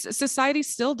 Society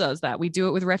still does that. We do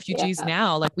it with refugees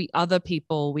now. Like we other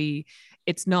people.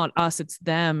 It's not us, it's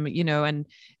them. And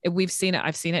we've seen it.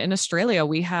 I've seen it in Australia.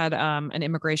 We had an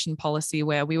immigration policy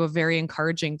where we were very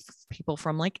encouraging people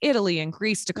from like Italy and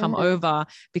Greece to come over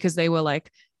because they were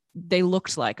like. They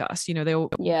looked like us, they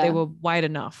were white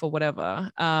enough or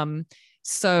whatever.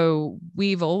 So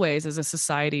we've always, as a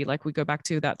society, like we go back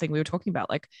to that thing we were talking about,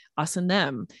 like us and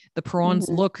them. The prawns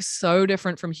look so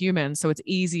different from humans, so it's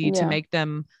easy to make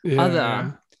them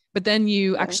other. But then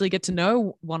you actually get to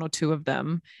know one or two of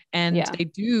them, and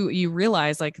you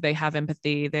realize like they have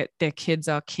empathy, that their kids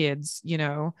are kids,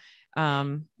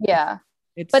 But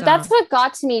that's what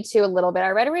got to me too a little bit.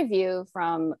 I read a review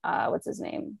from what's his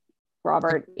name?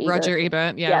 Roger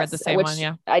Ebert. I read the same one.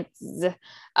 Yeah.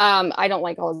 I don't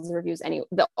like all his reviews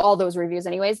all those reviews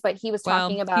anyways, but he was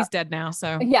talking about, he's dead now.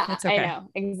 So that's okay. I know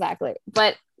exactly.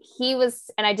 But he was,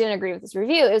 and I didn't agree with this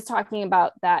review. It was talking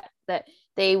about that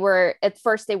they were, at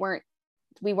first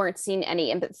we weren't seeing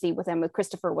any empathy with him. With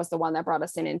Christopher was the one that brought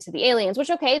us into the aliens,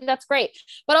 which, okay, that's great.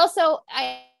 But also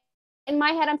in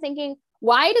my head, I'm thinking,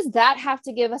 why does that have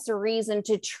to give us a reason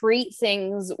to treat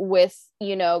things with,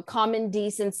 you know, common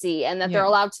decency, and that they're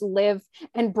allowed to live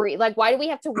and breathe? Like, why do we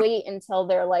have to wait until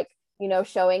they're like, you know,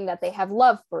 showing that they have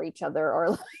love for each other?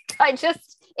 Or like,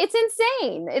 it's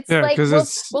insane. It's like,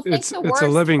 we'll think the worst a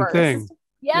living first. thing.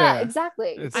 Yeah,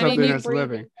 exactly. It's something that's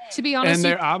living. To be honest, and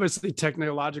they're obviously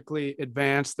technologically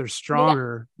advanced. They're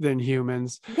stronger than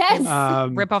humans.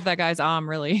 Yes. Rip off that guy's arm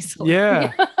really easily.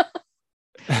 Yeah.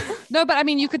 No, but I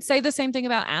mean, you could say the same thing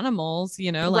about animals,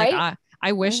 you know, like Right?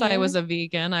 I wish I was a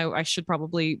vegan. I should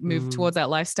probably move towards that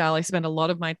lifestyle. I spend a lot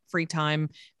of my free time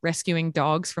rescuing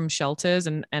dogs from shelters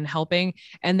and helping.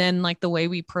 And then like the way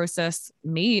we process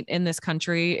meat in this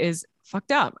country is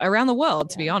fucked up around the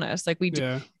world, to be honest. Like we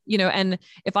do, you know, and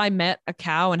if I met a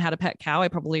cow and had a pet cow, I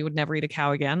probably would never eat a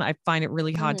cow again. I find it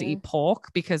really hard to eat pork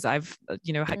because I've,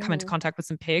 you know, come into contact with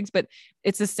some pigs, but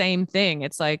it's the same thing.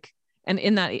 It's like, and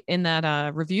in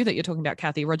that review that you're talking about,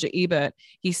 Kathy, Roger Ebert,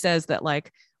 he says that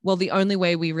like, well, the only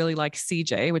way we really like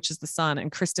CJ, which is the son,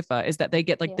 and Christopher, is that they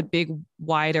get like the big,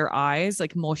 wider eyes,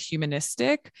 like more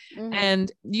humanistic.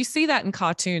 And you see that in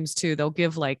cartoons too. They'll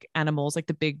give like animals like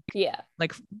the big,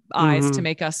 like eyes to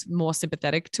make us more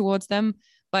sympathetic towards them.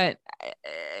 But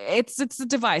it's a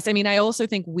device. I mean, I also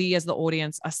think we as the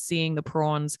audience are seeing the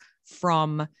prawns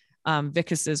from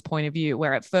Vickus's point of view,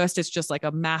 where at first it's just like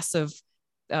a massive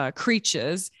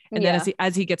creatures, and then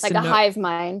as he gets like to a hive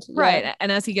mind, right,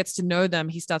 and as he gets to know them,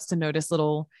 he starts to notice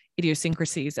little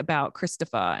idiosyncrasies about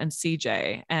Christopher and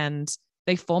CJ, and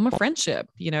they form a friendship,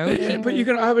 you know. But you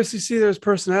can obviously see there's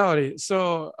personality.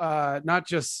 So not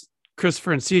just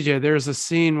Christopher and CJ. There's a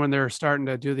scene when they're starting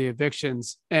to do the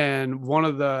evictions, and one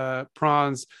of the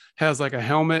prawns has like a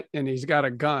helmet and he's got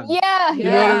a gun. You know what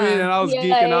I mean? And I was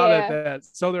geeking out at that.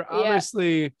 So they're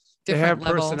obviously they have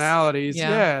personalities,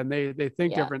 and they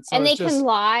think different. So and they can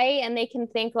lie, and they can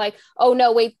think like, oh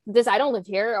no, wait, I don't live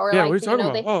here, or like, what are you talking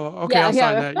about? Oh, okay, I'll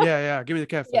sign that. Yeah, give me the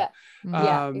cafe.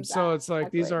 Exactly. So it's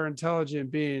like these are intelligent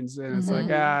beings, and it's like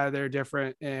they're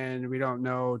different, and we don't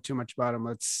know too much about them.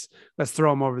 Let's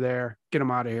throw them over there, get them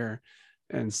out of here,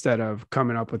 instead of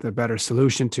coming up with a better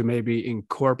solution to maybe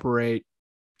incorporate.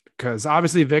 Because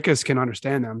obviously Vickus can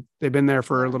understand them. They've been there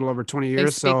for a little over 20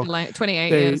 years. So 28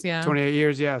 years, 28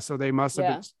 years, yeah. So they must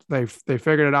have they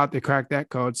figured it out. They cracked that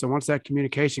code. So once that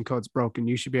communication code's broken,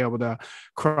 you should be able to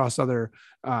cross other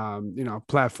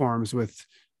platforms with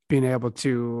being able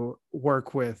to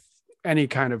work with any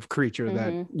kind of creature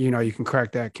that you can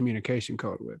crack that communication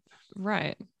code with.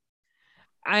 Right.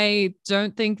 I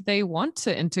don't think they want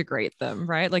to integrate them,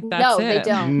 right? Like that's no, they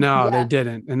don't. No, they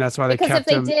didn't, and that's why they kept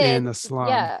them in the slum.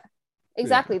 Yeah,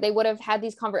 exactly. They would have had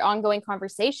these ongoing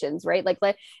conversations, right? Like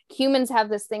humans have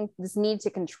this need to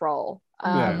control,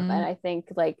 and I think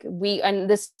like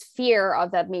this fear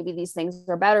of that maybe these things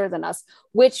are better than us,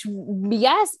 which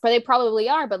yes, but they probably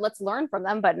are. But let's learn from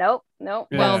them. But nope.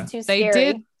 Well, it's too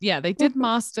scary. They did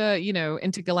master,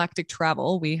 intergalactic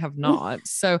travel. We have not.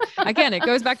 So again, it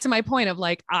goes back to my point of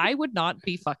like, I would not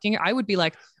be I would be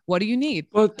like, what do you need?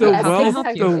 But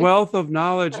the wealth of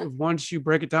knowledge, once you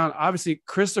break it down, obviously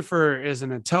Christopher is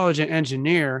an intelligent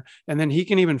engineer, and then he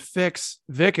can even fix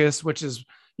Vickus, which is,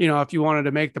 if you wanted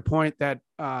to make the point that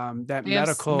that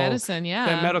medical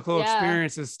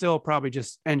experience is still probably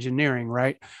just engineering,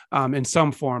 right? In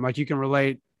some form, like you can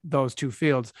relate those two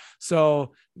fields.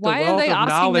 So why are they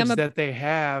asking them that they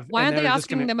have? Why aren't they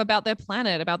asking them about their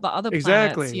planet, about the other planets?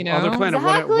 Other planet.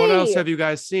 Exactly. What else have you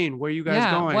guys seen? Where are you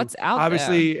guys going? What's out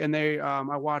obviously there? And they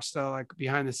I watched like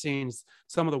behind the scenes,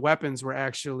 some of the weapons were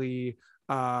actually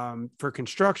for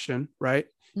construction, right?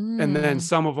 And then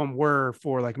some of them were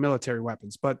for like military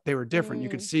weapons, but they were different. You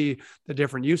could see the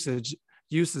different uses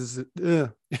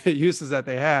that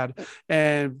they had,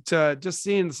 and just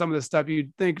seeing some of the stuff,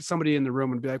 you'd think somebody in the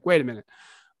room would be like, wait a minute,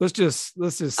 let's just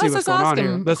see what's going on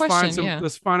here.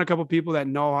 Let's find a couple people that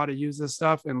know how to use this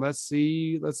stuff, and let's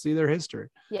see their history.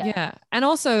 And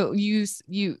also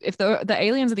if the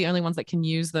aliens are the only ones that can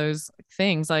use those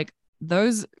things, like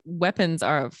those weapons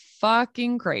are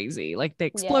fucking crazy, like they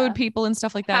explode people and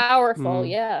stuff like that. Powerful.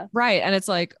 Right. And it's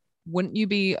like, wouldn't you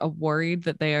be worried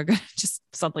that they are going to just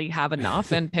suddenly have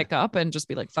enough and pick up and just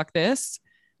be like, fuck this?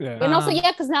 And also,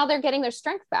 because now they're getting their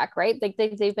strength back, right? Like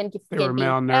they've been they were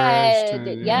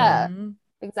malnourished.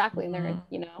 Exactly. And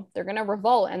they're gonna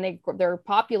revolt, and they're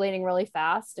populating really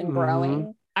fast and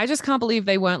growing. I just can't believe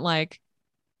they weren't like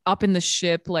up in the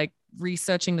ship, like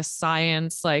researching the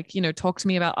science, like, talk to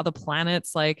me about other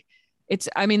planets. Like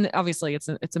obviously it's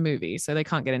a movie, so they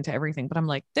can't get into everything, but I'm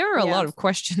like, there are a lot of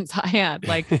questions I had,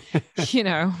 like,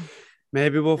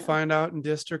 Maybe we'll find out in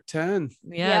District 10.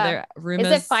 Yeah, there are rumors.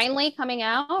 Is it finally coming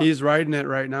out? He's writing it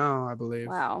right now, I believe.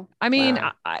 Wow. I mean,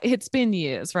 it's been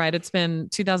years, right? It's been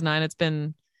 2009. It's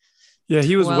been. Yeah,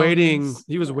 he was waiting.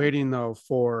 He was waiting though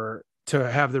to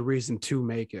have the reason to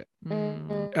make it. And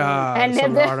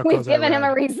we've given him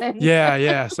a reason.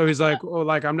 Yeah. So he's like, well,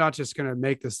 like, I'm not just gonna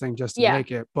make this thing just to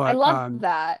make it, but I love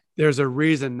that. There's a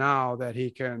reason now that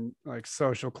he can, like,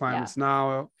 social climates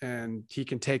now, and he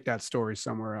can take that story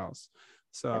somewhere else.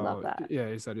 So I love that. Yeah,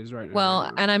 he said he's right.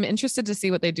 Well, and I'm interested to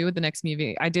see what they do with the next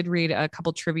movie. I did read a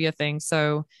couple trivia things.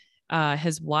 So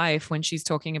his wife, when she's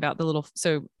talking about the little,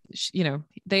 so you know,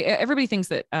 everybody thinks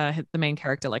that the main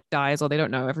character like dies, or they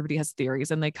don't know. Everybody has theories,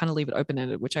 and they kind of leave it open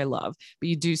ended, which I love. But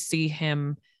you do see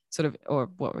him sort of, or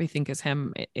what we think is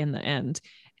him in the end.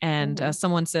 And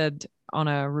someone said on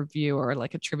a review or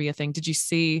like a trivia thing, did you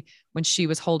see when she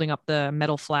was holding up the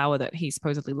metal flower that he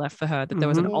supposedly left for her, that there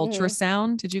was an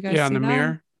ultrasound? Did you guys see on the that?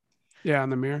 mirror? Yeah, on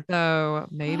the mirror. So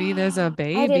maybe there's a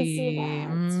baby. I didn't see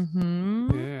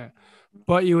that. Yeah,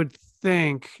 but you would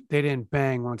think they didn't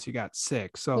bang once you got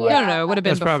sick. So like, no, it would have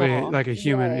been that's before. probably like a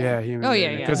human. Human. Oh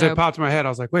yeah, because it popped in my head. I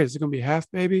was like, wait, is it gonna be half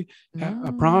baby,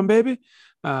 a prom baby?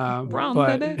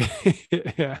 Baby.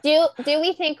 Yeah. Do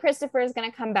we think Christopher is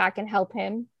gonna come back and help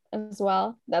him as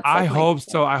well? That's I hope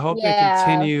so. I hope they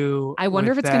continue. I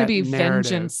wonder if it's going to be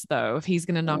vengeance though, if he's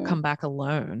going to not come back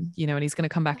alone, you know, and he's going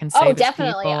to come back and save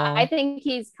definitely. people. I think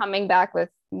he's coming back with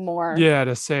more. Yeah,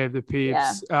 to save the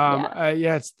peeps.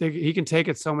 He can take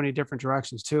it so many different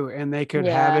directions too, and they could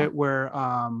have it where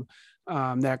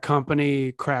that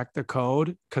company cracked the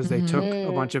code because they took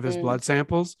a bunch of his blood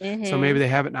samples. So maybe they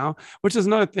have it now, which is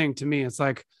another thing to me. It's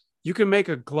like, you can make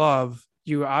a glove.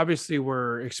 You obviously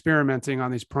were experimenting on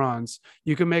these prawns.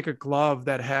 You can make a glove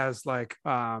that has like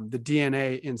the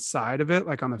DNA inside of it,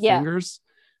 like on the fingers.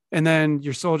 And then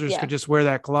your soldiers could just wear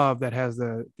that glove that has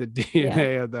the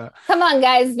DNA of the. Come on,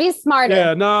 guys, be smarter.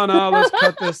 Yeah, no, let's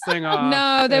cut this thing off.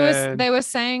 No, they were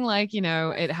saying like, you know,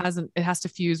 it has to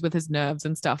fuse with his nerves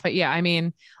and stuff. But yeah, I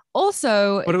mean,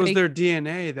 also. But it was their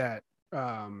DNA that.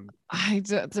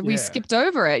 We skipped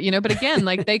over it, you know. But again,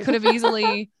 like they could have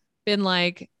easily been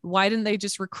like, why didn't they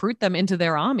just recruit them into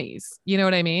their armies? You know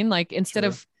what I mean? Like instead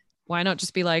of, why not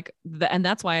just be like, and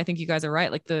that's why I think you guys are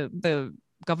right. Like the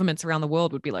governments around the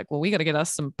world would be like, well, we got to get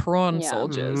us some prawn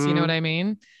soldiers. You know what I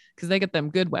mean? Because they get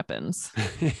them good weapons.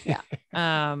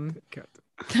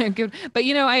 Good. But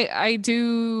you know, I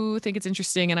do think it's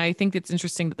interesting, and I think it's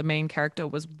interesting that the main character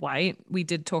was white. We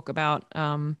did talk about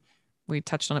we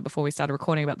touched on it before we started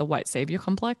recording about the white savior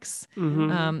complex.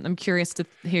 I'm curious to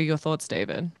hear your thoughts,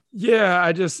 David. Yeah,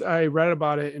 I read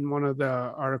about it in one of the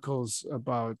articles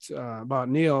about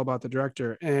Neil, about the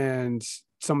director, and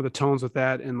some of the tones with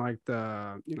that, and like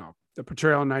the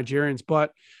portrayal of Nigerians.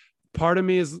 But part of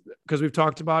me is, because we've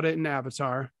talked about it in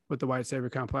Avatar with the white savior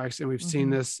complex, and we've seen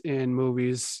this in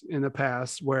movies in the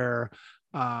past where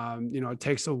it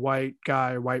takes a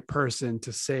white person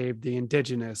to save the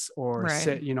indigenous, or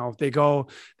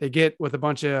they get with a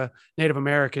bunch of Native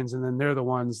Americans, and then they're the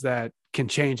ones that can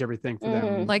change everything for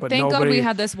them. Like, thank God we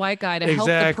had this white guy to help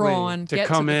the prawn to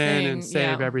come in and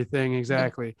save everything.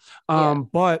 Exactly.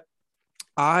 But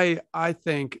I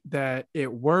think that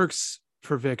it works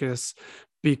for Vicus,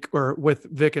 or with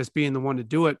Vicus being the one to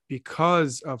do it,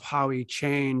 because of how he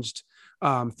changed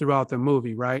throughout the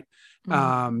movie, right?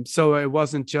 So it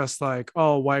wasn't just like,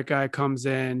 oh, white guy comes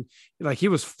in, like he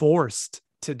was forced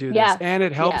to do this, and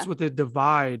it helps with the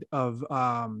divide of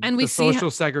and we see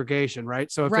social segregation,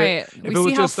 right? So if we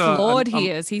see how flawed he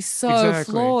is. He's so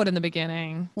flawed in the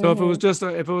beginning. So if it was just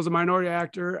if it was a minority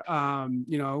actor,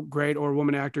 great, or a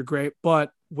woman actor, great,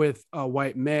 but with a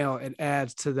white male, it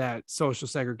adds to that social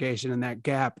segregation and that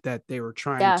gap that they were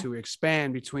trying to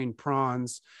expand between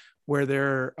prawns, where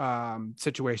their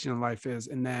situation in life is,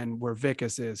 and then where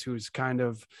Vicus is, who's kind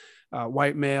of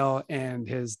white male, and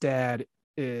his dad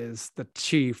is the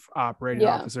chief operating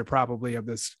officer probably of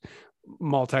this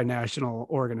multinational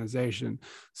organization.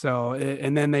 So,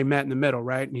 and then they met in the middle,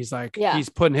 right? And he's like, he's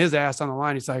putting his ass on the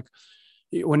line. He's like,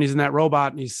 when he's in that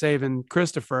robot and he's saving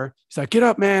Christopher, he's like, get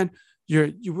up, man.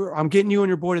 I'm getting you and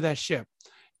your boy to that ship.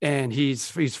 And he's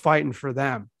fighting for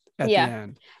them at the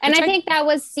end. And I think that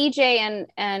was CJ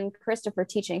and Christopher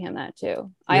teaching him that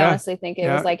too. I honestly think it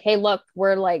was like, hey, look,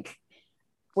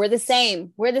 we're the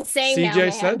same. We're the same.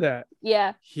 CJ said that.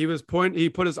 Yeah. He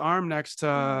put his arm next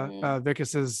to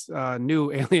Vicus's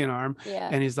new alien arm. Yeah.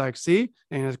 And he's like, see?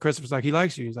 And Christopher's like, he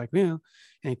likes you. He's like, yeah.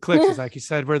 And he clicks. He's like, he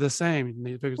said, we're the same.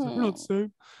 And Vicus like, we're not the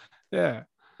same. Yeah.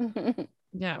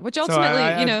 Yeah. Which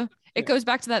ultimately, it goes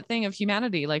back to that thing of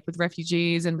humanity, like with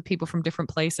refugees and with people from different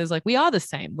places. Like, we are the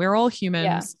same. We're all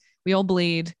humans. we all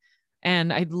bleed.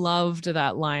 And I loved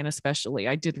that line, especially.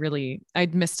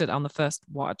 I'd missed it on the first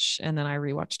watch, and then I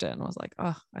rewatched it and was like,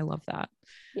 oh, I love that.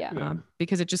 Yeah.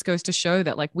 Because it just goes to show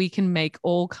that like we can make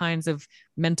all kinds of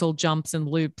mental jumps and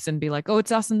loops and be like, oh,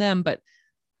 it's us and them. But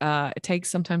it takes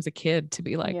sometimes a kid to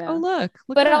be like, oh, look.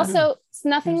 But also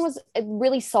nothing was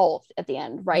really solved at the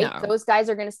end, right? No. Those guys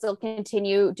are going to still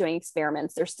continue doing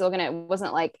experiments. They're still going to, it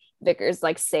wasn't like Vickers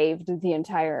like saved the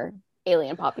entire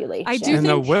alien population. I do and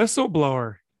think the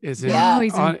whistleblower is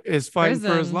is fighting for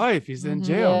his prison. life. He's in Mhm.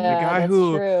 jail.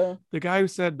 Yeah, The guy who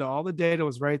said that all the data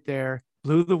was right there,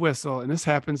 blew the whistle, and this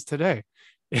happens today.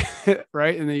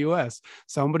 Right in the US,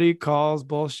 somebody calls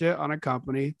bullshit on a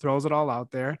company, throws it all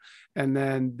out there, and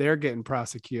then they're getting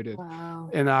prosecuted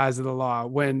in the eyes of the law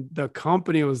when the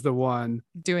company was the one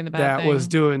doing the bad that thing. was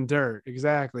doing dirt.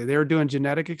 Exactly. They were doing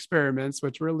genetic experiments,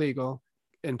 which were illegal.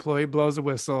 Employee blows a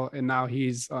whistle, and now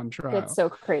he's on trial. It's so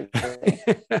crazy.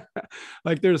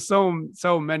 Like there's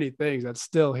so many things that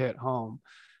still hit home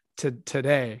to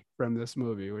today from this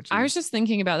movie, which I was just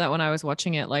thinking about that when I was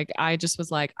watching it. Like, I just was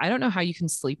like, I don't know how you can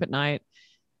sleep at night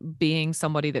being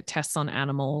somebody that tests on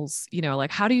animals. You know,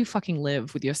 like, how do you fucking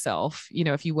live with yourself? You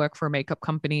know, if you work for a makeup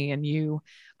company and you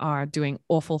are doing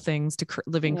awful things to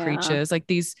living creatures, like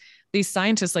these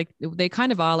scientists, like they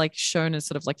kind of are like shown as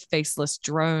sort of like faceless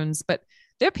drones, but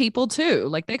they're people too.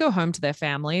 Like they go home to their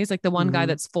families. Like the one guy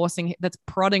that's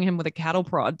prodding him with a cattle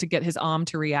prod to get his arm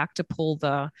to react to pull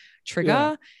the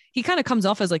trigger. He kind of comes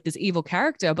off as like this evil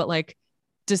character, but like,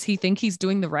 does he think he's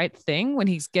doing the right thing when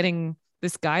he's getting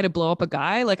this guy to blow up a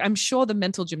guy? Like, I'm sure the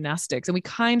mental gymnastics, and we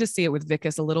kind of see it with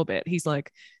Vickers a little bit. He's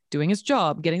like doing his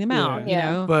job, getting them out, you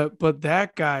know? But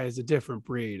that guy is a different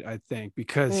breed, I think,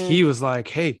 because he was like,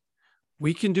 hey,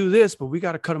 we can do this, but we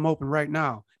got to cut him open right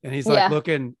now. And he's like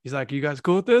looking, he's like, you guys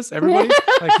cool with this? Everybody?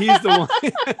 Like he's the one.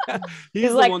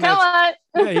 he's the like, one come on.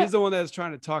 He's the one that's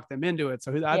trying to talk them into it.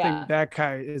 So I think that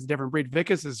guy is a different breed.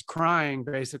 Vickers is crying,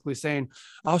 basically saying,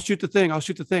 I'll shoot the thing.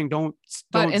 Don't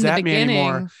zap me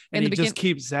anymore. And he just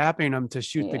keeps zapping him to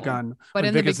shoot the gun. But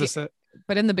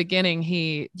in the beginning,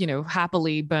 he, you know,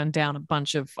 happily burned down a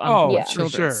bunch of children. For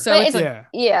sure. So it's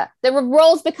the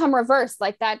roles become reversed.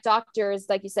 Like that doctor is,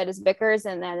 like you said, is Vickers,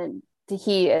 and then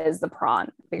he is the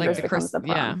prawn. Vickers becomes the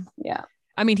prawn. Yeah.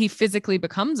 I mean, he physically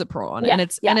becomes a prawn, and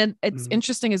it's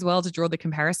interesting as well to draw the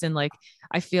comparison. Like,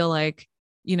 I feel like,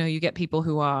 you know, you get people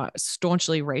who are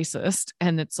staunchly racist,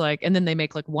 and it's like, and then they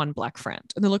make like one black friend,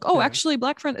 and they're like, oh, actually,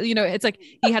 black friend. You know, it's like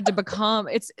he had to become.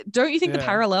 Don't you think the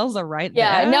parallels are right?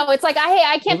 Yeah, there? no, it's like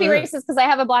I can't be racist because I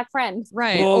have a black friend.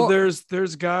 Right. Well, there's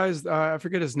guys. I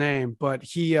forget his name, but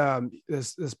he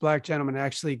this black gentleman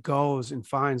actually goes and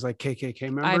finds like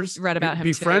KKK members. I've read about him.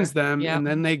 Befriends them, and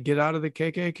then they get out of the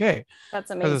KKK.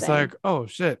 That's amazing. It's like, oh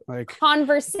shit, like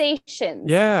conversations.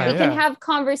 Yeah, we can have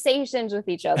conversations with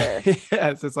each other.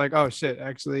 Yes, it's like, oh shit,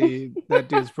 actually, that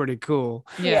dude's pretty cool.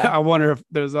 Yeah, I wonder if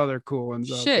there's other cool ones.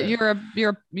 Shit,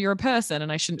 you're a person, and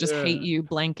I shouldn't just hate you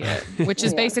blanket, which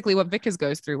is basically what Vickers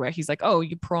goes through, where he's like, oh,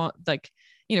 you like,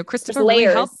 you know, Christopher really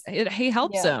helps. He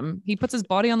helps him. He puts his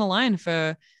body on the line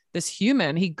for this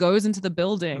human. He goes into the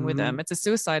building with him. It's a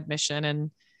suicide mission,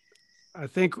 and I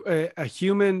think a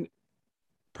human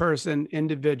person,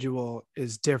 individual,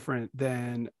 is different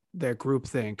than their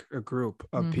groupthink, a group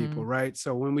of people, right?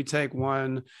 So when we take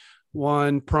one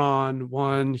prawn,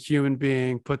 one human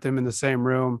being, put them in the same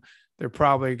room, they're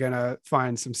probably gonna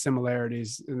find some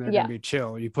similarities, and they're gonna be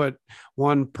chill. You put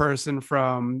one person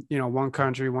from, you know, one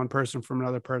country, one person from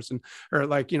another person, or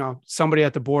like, you know, somebody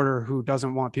at the border who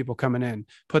doesn't want people coming in,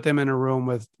 put them in a room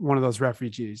with one of those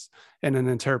refugees and an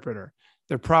interpreter.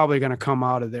 They're probably gonna come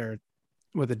out of there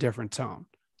with a different tone.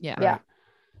 Yeah. Right?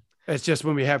 It's just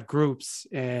when we have groups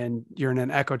and you're in an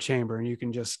echo chamber and you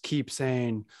can just keep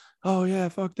saying, oh yeah,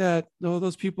 fuck that. No,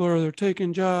 those people they're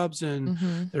taking jobs and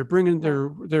they're bringing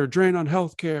their drain on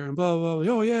healthcare and blah, blah,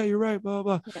 blah. Oh yeah, you're right, blah,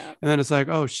 blah. Yeah. And then it's like,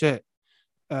 oh shit,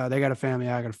 they got a family.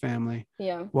 I got a family.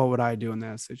 Yeah. What would I do in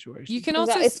that situation? You can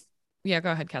also,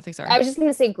 go ahead, Kathy. Sorry. I was just going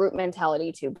to say group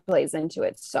mentality too plays into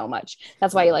it so much.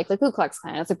 That's why you like the Ku Klux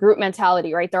Klan. It's a group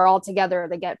mentality, right? They're all together.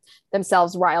 They get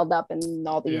themselves riled up in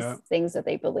all these things that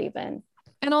they believe in.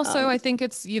 And also, I think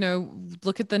it's, you know,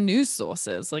 look at the news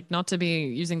sources, like not to be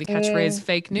using the catchphrase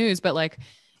fake news, but like,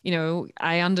 you know,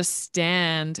 I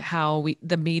understand how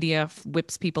the media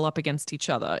whips people up against each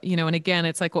other, you know, and again,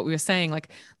 it's like what we were saying, like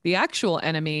the actual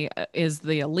enemy is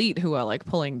the elite who are like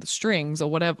pulling the strings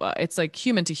or whatever. It's like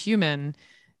human to human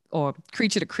or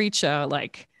creature to creature.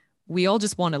 Like we all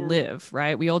just want to live,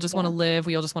 right? We all just want to live.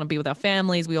 We all just want to be with our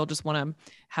families. We all just want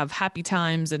to have happy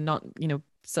times and not, you know,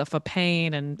 suffer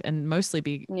pain and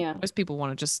mostly most people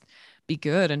want to just be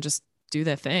good and just do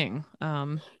their thing.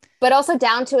 But also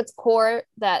down to its core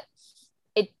that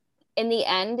it, in the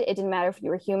end, it didn't matter if you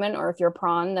were human or if you're a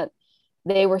prawn, that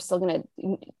they were still going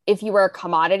to, if you were a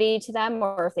commodity to them,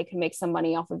 or if they could make some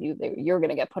money off of you, you're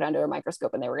going to get put under a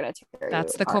microscope and they were going to tear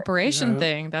That's you the apart. corporation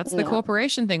thing. That's the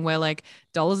corporation thing where like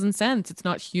dollars and cents, it's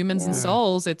not humans and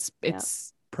souls. It's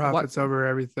profits over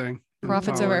everything.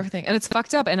 Profits over everything. And it's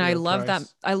fucked up. And I love that.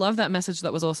 I love that message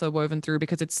that was also woven through,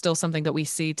 because it's still something that we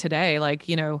see today. Like,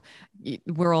 you know,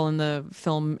 we're all in the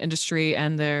film industry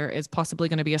and there is possibly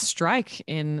going to be a strike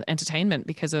in entertainment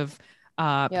because of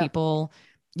people,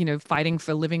 you know, fighting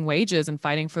for living wages and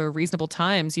fighting for reasonable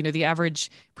times. You know, the average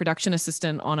production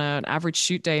assistant on an average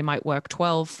shoot day might work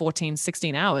 12, 14,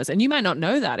 16 hours. And you might not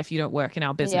know that if you don't work in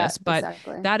our business, but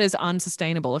that is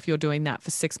unsustainable if you're doing that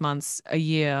for 6 months, a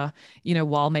year, you know,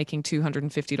 while making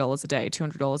 $250 a day,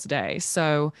 $200 a day.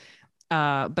 So,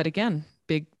 but again,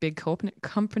 big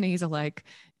companies are like,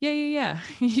 yeah,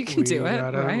 you can do it.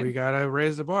 Right? We gotta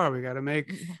raise the bar. We gotta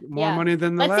make more money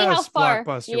than the last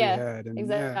blockbuster we had. And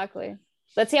exactly.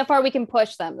 Let's see how far we can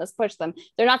push them. Let's push them.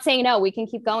 They're not saying no. We can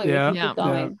keep going. We can keep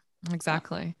going.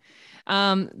 Exactly.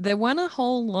 There weren't a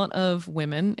whole lot of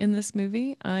women in this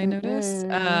movie, I noticed.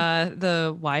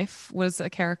 The wife was a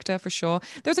character for sure.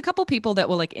 There's a couple people that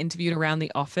were like interviewed around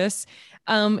the office.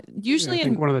 Usually I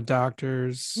think one of the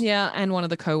doctors. Yeah, and one of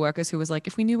the co-workers who was like,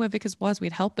 if we knew where Vickers was,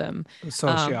 we'd help him. A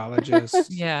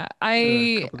sociologist.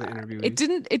 It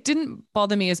didn't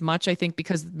bother me as much, I think,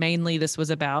 because mainly this was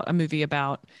about a movie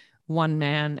about one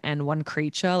man and one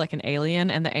creature, like an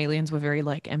alien, and the aliens were very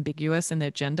like ambiguous in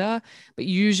their gender. But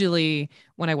usually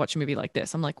when I watch a movie like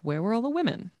this, I'm like, where were all the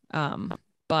women?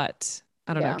 But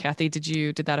I don't know, Kathy,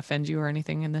 did that offend you or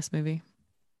anything in this movie?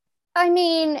 I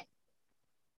mean,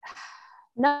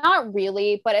 not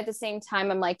really, but at the same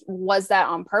time, I'm like, was that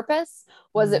on purpose?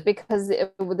 Was it because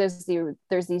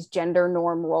there's these gender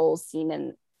norm roles seen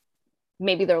in,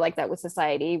 maybe they're like that with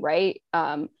society, right?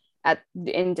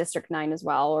 In District 9 as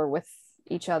well, or with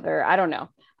each other. I don't know.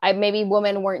 Maybe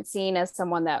women weren't seen as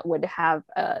someone that would have,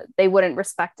 they wouldn't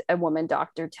respect a woman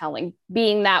doctor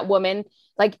being that woman.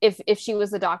 Like if she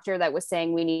was the doctor that was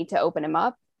saying we need to open him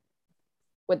up,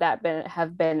 would that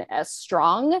have been as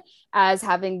strong as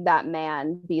having that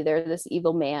man be there, this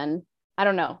evil man? I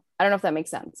don't know if that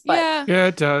makes sense. But yeah,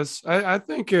 it does. I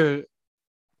think you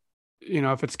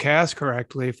know, if it's cast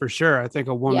correctly, for sure. I think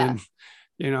a woman,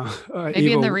 you know,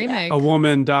 maybe in the remake, a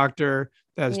woman doctor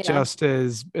that's just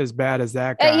as bad as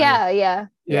that guy.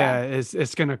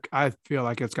 It's gonna, I feel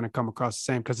like it's gonna come across the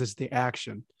same because it's the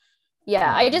action.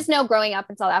 I just know growing up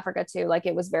in South Africa too, like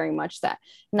it was very much that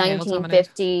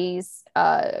 1950s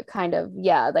kind of,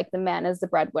 like the man is the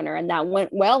breadwinner, and that went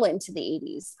well into the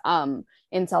 80s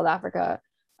in South Africa,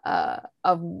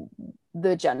 of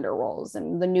the gender roles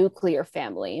and the nuclear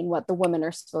family and what the women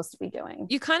are supposed to be doing.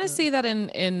 You kind of see that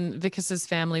in Vickers's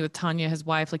family with Tanya, his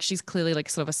wife. Like she's clearly like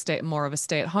sort of more of a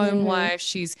stay-at-home wife.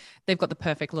 They've got the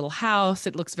perfect little house.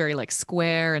 It looks very like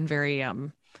square and very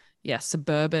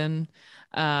suburban.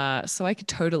 So I could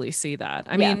totally see that.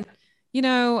 I mean, you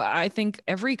know, I think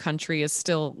every country is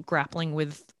still grappling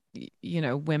with, you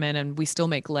know, women, and we still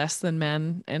make less than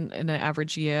men in an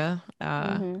average year.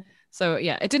 So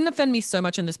yeah, it didn't offend me so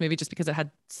much in this movie just because it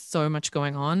had so much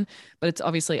going on. But it's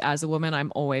obviously, as a woman,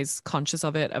 I'm always conscious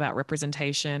of it, about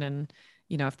representation, and,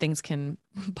 you know, if things can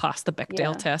pass the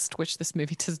Bechdel test, which this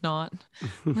movie does not.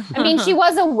 I mean, she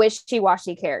was a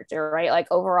wishy-washy character, right? Like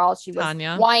overall, she was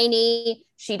Tanya. whiny.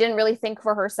 She didn't really think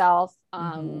for herself,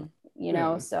 you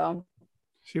know, so.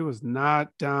 She was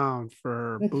not down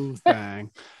for boo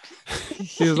thing.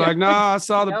 She was like, no, I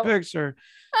saw the picture.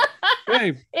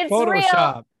 Hey, it's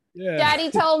Photoshop. Real. Yeah. Daddy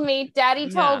told me.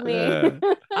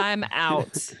 I'm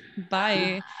out.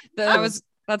 Bye.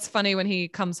 That's funny when he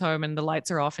comes home and the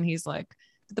lights are off and he's like,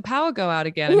 did the power go out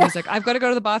again? And he's like, I've got to go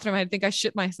to the bathroom. I think I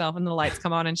shit myself. And the lights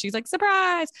come on and she's like,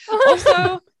 surprise.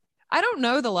 Also, I don't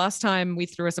know the last time we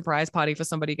threw a surprise party for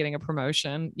somebody getting a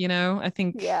promotion. You know, I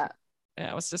think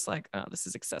I was just like, oh, this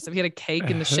is excessive. He had a cake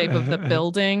in the shape of the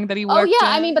building that he worked in.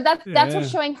 I mean, but that's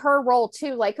what's showing her role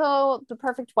too. Like, the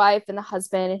perfect wife and the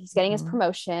husband, and he's getting his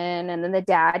promotion, and then the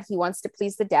dad, he wants to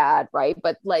please the dad, right?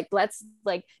 But like, let's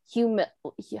like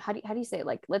how do you say it?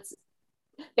 Like, let's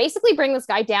basically bring this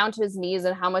guy down to his knees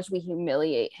and how much we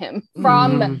humiliate him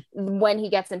from when he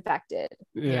gets infected.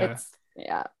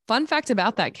 Yeah. Fun fact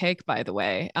about that cake, by the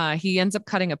way, he ends up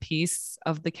cutting a piece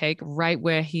of the cake right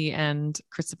where he and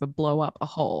Christopher blow up a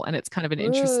hole. And it's kind of an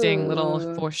interesting little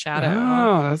Ooh. foreshadow.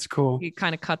 Oh, that's cool. He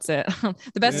kind of cuts it.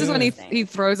 The best is when he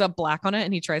throws up black on it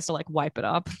and he tries to like wipe it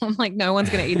up. I'm like, no one's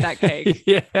going to eat that cake.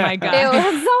 Yeah. My God. It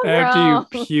was so After wrong.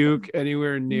 you puke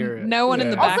anywhere near it. No one in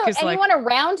the back Also, is like, anyone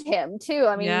around him too.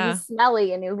 I mean, Yeah. he's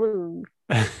smelly and ooh.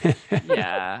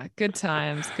 yeah, good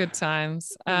times. That's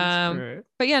great.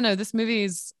 But yeah, no, this movie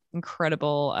is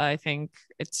incredible. I think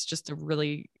it's just a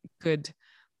really good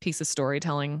piece of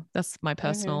storytelling. That's my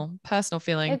personal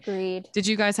feeling. Agreed. Did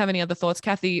you guys have any other thoughts?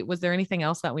 Kathy, was there anything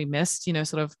else that we missed, you know,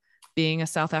 sort of being a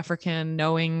South African,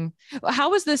 knowing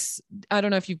how was this? I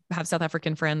don't know if you have South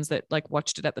African friends that like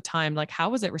watched it at the time. Like,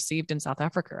 how was it received in South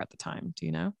Africa at the time? Do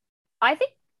you know? I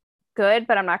think good,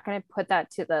 but I'm not going to put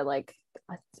that to the like.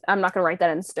 I'm not going to write that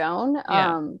in stone.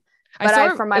 Yeah.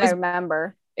 But from what I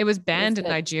remember, it was banned in good.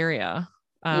 Nigeria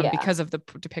because of the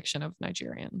depiction of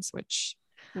Nigerians, which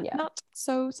not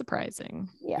so surprising.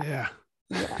 Yeah.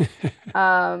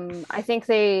 I think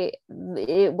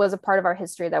it was a part of our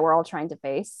history that we're all trying to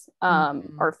face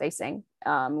or facing.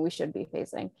 We should be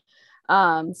facing.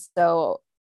 So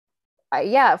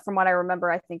from what I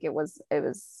remember, I think it was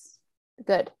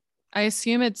good. I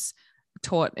assume it's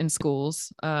taught in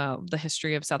schools, the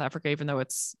history of South Africa, even though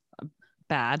it's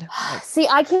bad. Like, see,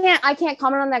 I can't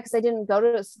comment on that because I didn't go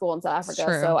to school in South Africa.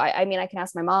 True. So I mean, I can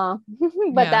ask my mom,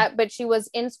 but she was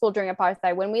in school during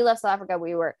apartheid. When we left South Africa,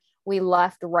 we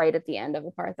left right at the end of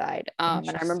apartheid. And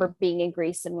I remember being in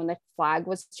Greece, and when the flag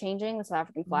was changing, the South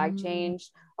African flag changed,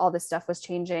 all this stuff was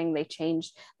changing. They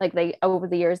changed, like over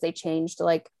the years, they changed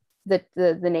like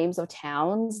the names of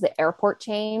towns. The airport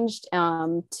changed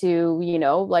to, you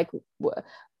know, like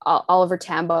Oliver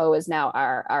Tambo is now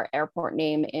our airport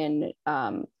name in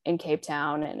Cape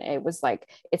Town. And it was like,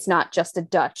 it's not just a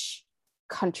Dutch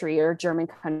country or German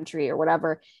country or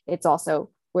whatever. It's also,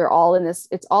 we're all in this,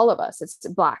 it's all of us. It's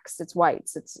blacks, it's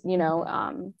whites, it's, you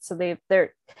know, so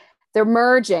they're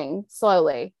merging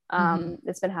slowly.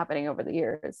 It's been happening over the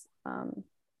years.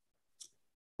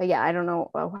 But yeah, I don't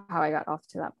know how I got off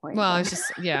to that point. Well, I was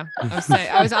just,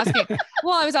 I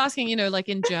was asking, you know, like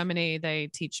in Germany,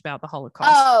 they teach about the Holocaust.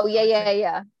 Oh,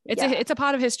 yeah. It's a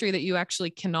part of history that you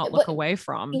actually cannot look away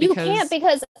from. You can't,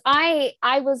 because I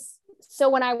was, so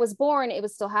when I was born, it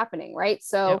was still happening, right?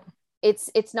 So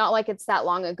it's not like it's that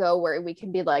long ago where we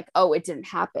can be like, oh, it didn't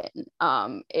happen.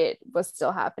 It was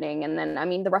still happening. And then, I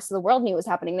mean, the rest of the world knew it was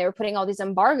happening. They were putting all these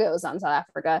embargoes on South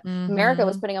Africa. America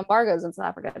was putting embargoes on South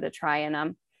Africa to try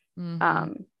and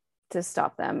to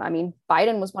stop them. I mean,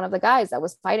 Biden was one of the guys that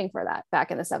was fighting for that back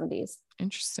in the 70s.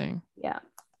 Interesting. Yeah.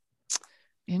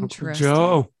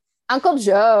 Interesting. Uncle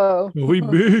Joe. We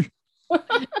be.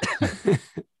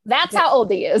 That's how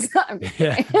old he is.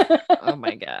 Oh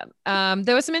my God.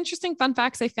 There were some interesting fun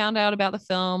facts I found out about the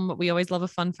film. We always love a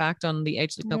fun fact on the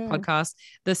Age Like Milk podcast.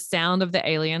 The sound of the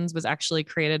aliens was actually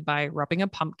created by rubbing a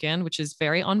pumpkin, which is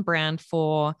very on brand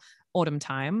for autumn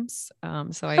times.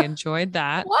 So I enjoyed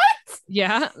that. What?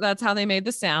 Yeah, that's how they made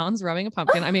the sounds, rubbing a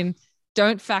pumpkin. I mean,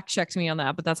 don't fact check me on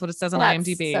that, but that's what it says on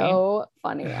IMDb. So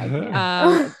funny. I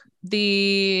can't.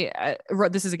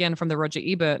 This is again from the Roger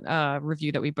Ebert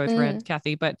review that we both read,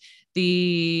 Kathy, but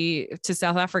to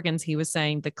South Africans, he was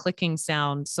saying the clicking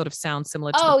sound sort of sounds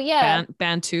similar to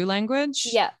Bantu language.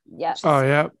 Yeah. Oh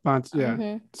yeah.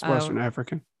 It's Western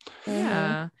African.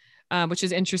 Yeah. Which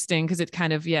is interesting because it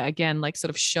kind of, again, like sort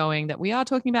of showing that we are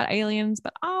talking about aliens,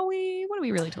 but what are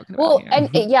we really talking about here? And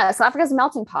South Africa's a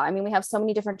melting pot. I mean, we have so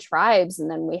many different tribes, and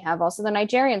then we have also the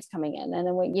Nigerians coming in, and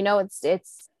then you know,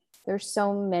 it's there's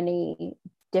so many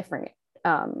different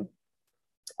oh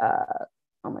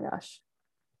my gosh,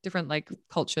 different like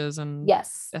cultures and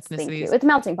ethnicities. It's a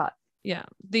melting pot. Yeah.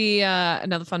 The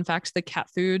another fun fact, the cat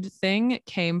food thing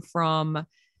came from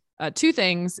two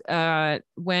things.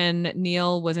 When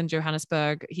Neil was in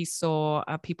Johannesburg, he saw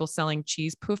people selling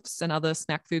cheese puffs and other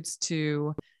snack foods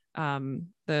to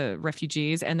the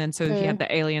refugees, and then so he had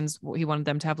the aliens, he wanted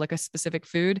them to have like a specific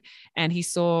food, and he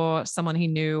saw someone he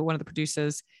knew, one of the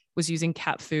producers, was using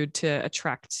cat food to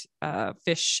attract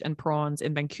fish and prawns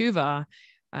in Vancouver.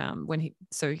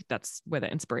 So that's where the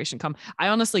inspiration come. I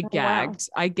honestly gagged.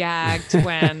 Wow. I gagged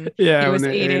when he was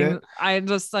eating. I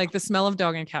just like the smell of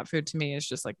dog and cat food to me is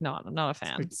just like, no, I'm not a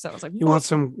fan. So I was like, you want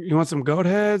some goat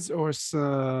heads or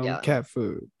some cat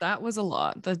food? That was a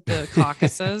lot. The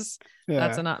carcasses.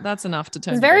 That's enough to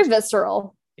turn. It's very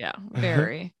visceral. Yeah,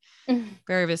 very,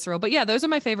 very visceral. But yeah, those are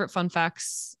my favorite fun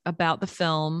facts about the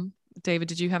film. David,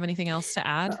 did you have anything else to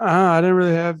add? I didn't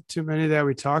really have too many that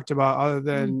we talked about, other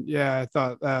than I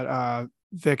thought that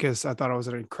Vicus, I thought it was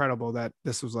incredible that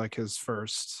this was like his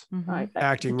first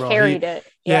acting role. Carried it.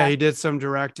 Yeah, he did some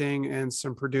directing and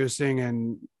some producing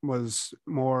and was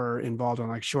more involved on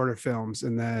like shorter films.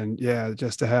 And then,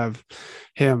 just to have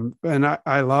him, and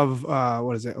I love,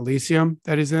 what is it, Elysium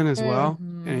that he's in as well.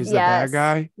 And he's the bad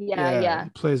guy. Yeah. He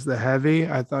plays the heavy.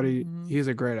 I thought he's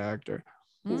a great actor.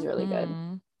 He's really good.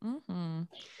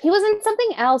 He was in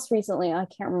something else recently. I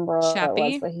can't remember what Chappie?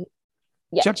 it was,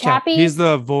 but Chappie. He's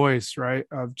the voice, right,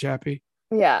 of Chappie.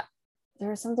 Yeah. There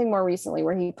was something more recently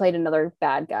where he played another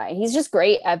bad guy. He's just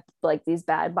great at like these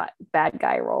bad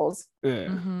guy roles.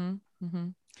 Yeah.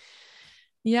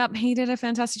 Yep, he did a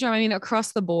fantastic job. I mean,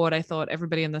 across the board, I thought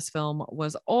everybody in this film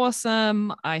was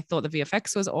awesome. I thought the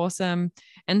VFX was awesome.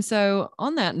 And so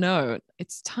on that note,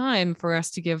 it's time for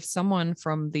us to give someone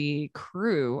from the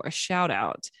crew a shout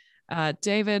out.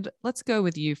 David, let's go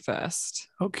with you first.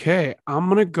 Okay, I'm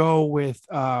gonna go with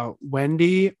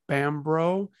Wendy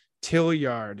Bambro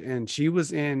Tilliard, and she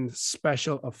was in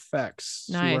special effects.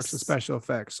 Nice. She works in special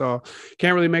effects, so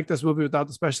can't really make this movie without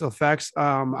the special effects.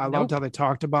 I loved how they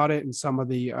talked about it in some of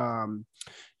the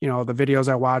the videos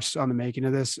I watched on the making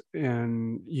of this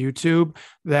in YouTube,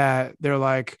 that they're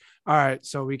like, all right,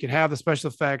 so we can have the special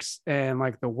effects and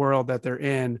like the world that they're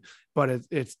in, but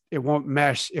it won't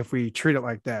mesh if we treat it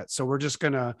like that. So we're just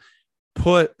gonna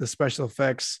put the special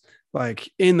effects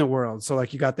like in the world. So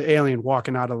like you got the alien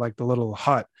walking out of like the little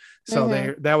hut. So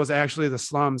that was actually the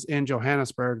slums in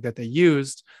Johannesburg that they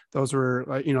used. Those were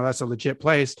like, that's a legit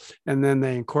place. And then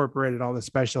they incorporated all the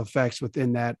special effects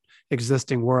within that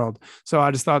existing world. So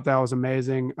I just thought that was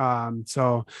amazing.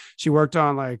 So she worked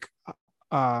on like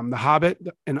The Hobbit,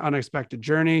 An Unexpected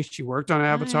Journey. She worked on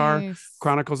Avatar,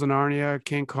 Chronicles of Narnia,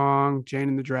 King Kong, Jane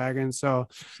and the Dragon. So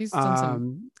she's done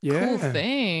some cool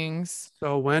things.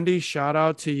 So Wendy, shout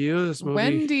out to you. This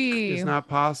movie is not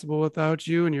possible without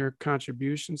you and your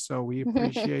contribution. So we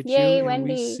appreciate you. Yay, and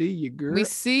Wendy. we see you, girl. We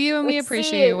see you and we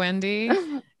appreciate you, Wendy.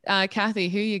 Kathy,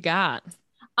 who you got?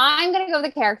 I'm going to go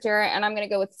with the character, and I'm going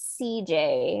to go with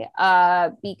CJ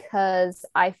because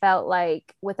I felt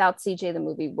like without CJ, the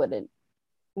movie wouldn't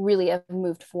really have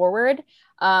moved forward.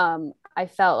 I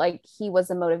felt like he was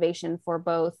a motivation for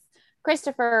both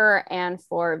Christopher and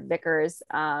for Vickers,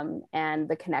 and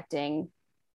the connecting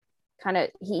kind of,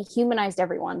 he humanized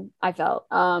everyone, I felt.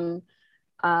 And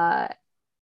I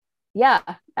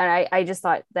just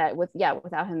thought that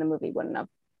without him, the movie wouldn't have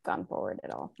gone forward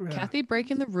at all. Kathy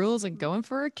breaking the rules and going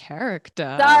for a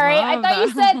character. Sorry, I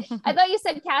thought you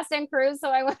said cast and crew, so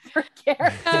I went for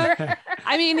character.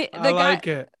 I mean, it.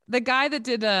 The guy that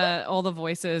did all the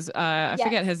voices, I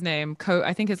forget his name.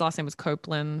 I think his last name was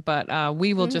Copeland, but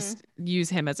we will just use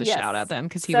him as a shout out then,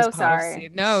 because he was part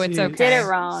of No, it's okay. Did it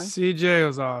wrong. CJ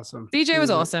was awesome. CJ was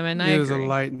awesome, and he was a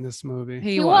light in this movie.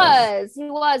 He was,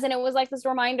 and it was like this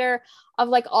reminder of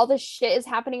like all this shit is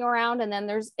happening around, and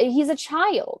then he's a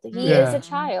child. He is a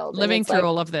child living through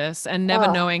all of this and never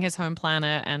knowing his home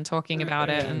planet and talking about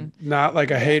it, and not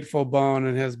like a hateful bone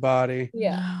in his body.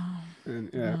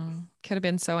 Could have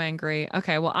been so angry.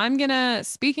 Okay, well, I'm gonna,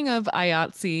 speaking of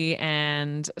IATSE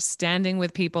and standing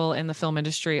with people in the film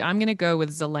industry, I'm gonna go with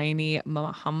Zelani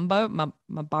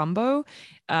Mabambo,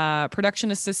 production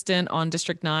assistant on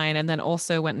District 9, and then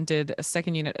also went and did a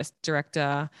second unit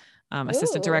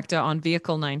assistant director on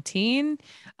Vehicle 19.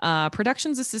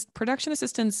 Production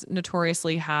assistants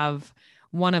notoriously have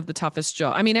one of the toughest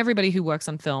jobs. I mean, everybody who works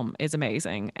on film is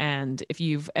amazing, and if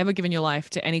you've ever given your life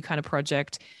to any kind of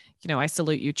project, I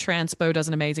salute you. Transpo does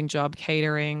an amazing job,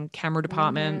 catering, camera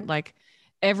department, like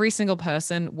every single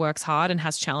person works hard and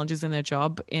has challenges in their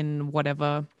job in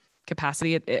whatever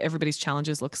capacity. Everybody's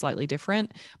challenges look slightly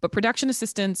different, but production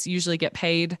assistants usually get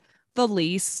paid the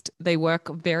least. They work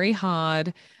very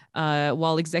hard.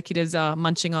 While executives are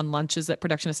munching on lunches that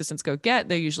production assistants go get,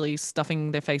 they're usually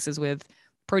stuffing their faces with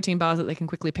protein bars that they can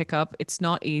quickly pick up. It's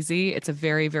not easy. It's a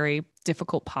very, very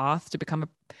difficult path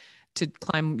to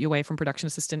climb your way from production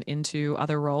assistant into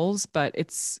other roles, but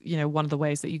it's, one of the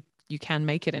ways that you can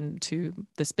make it into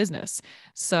this business.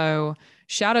 So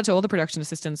shout out to all the production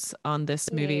assistants on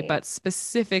this movie, but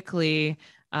specifically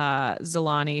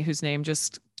Zelani, whose name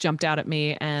just jumped out at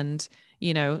me. And,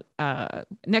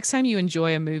 next time you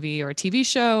enjoy a movie or a TV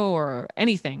show or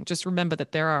anything, just remember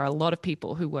that there are a lot of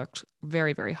people who worked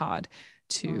very, very hard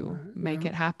to make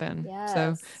it happen. Yes.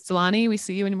 So Zelani, we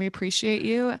see you and we appreciate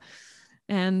you.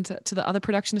 And to the other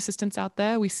production assistants out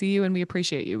there, we see you and we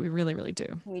appreciate you. We really, really do.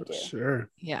 We do. Sure.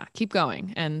 Yeah, keep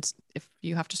going. And if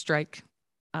you have to strike,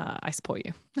 I support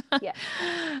you. Yeah.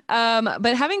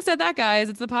 But having said that, guys,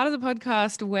 it's the part of the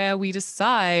podcast where we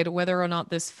decide whether or not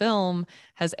this film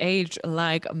has aged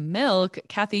like milk.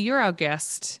 Kathy, you're our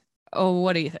guest. Oh,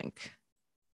 what do you think?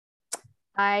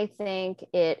 I think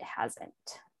it hasn't.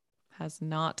 Has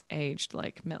not aged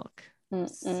like milk.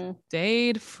 Mm-mm.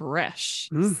 Stayed fresh.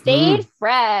 Stayed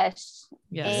fresh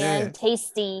Yes. and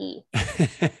tasty.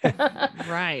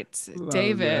 Right. Love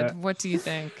David, that. what do you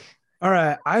think? All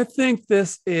right. I think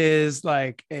this is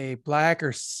like a black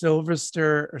or silver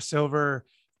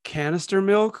canister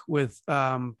milk with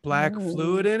black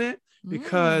fluid in it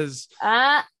because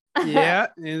yeah,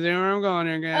 you know where I'm going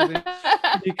here, guys.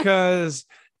 Because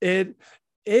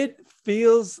it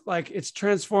feels like it's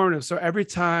transformative. So every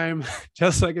time,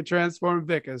 just like a transformed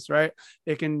Vicus, right?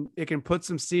 It can put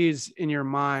some seeds in your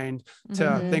mind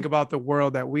to think about the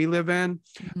world that we live in.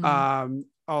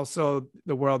 Also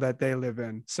the world that they live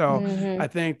in. So I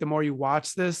think the more you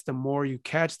watch this, the more you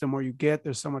catch, the more you get.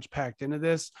 There's so much packed into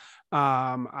this.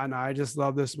 And I just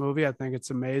love this movie. I think it's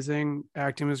amazing.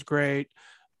 Acting is great.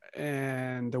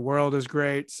 And the world is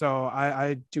great. So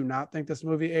I do not think this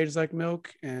movie ages like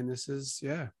milk. And this is,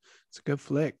 it's a good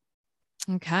flick.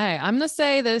 Okay. I'm going to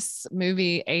say this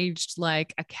movie aged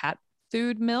like a cat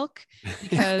food milk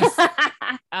because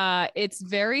it's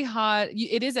very hot.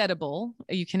 It is edible.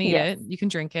 You can eat it. You can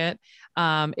drink it.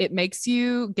 It makes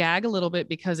you gag a little bit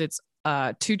because it's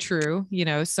too true. You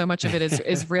know, so much of it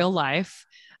is real life.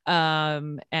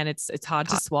 And it's hard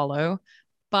to swallow.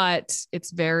 But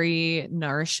it's very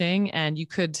nourishing and you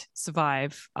could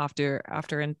survive after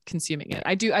consuming it.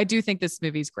 I do think this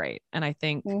movie's great. And I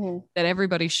think that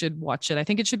everybody should watch it. I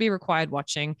think it should be required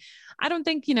watching. I don't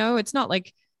think, it's not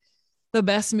like the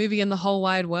best movie in the whole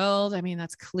wide world. I mean,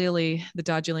 that's clearly The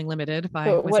Darjeeling Limited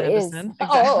by Wes Anderson.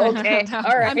 Exactly. Oh, okay.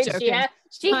 All right. I'm joking.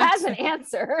 She has an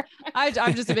answer.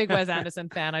 I'm just a big Wes Anderson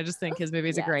fan. I just think his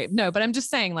movies are great. No, but I'm just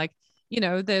saying like,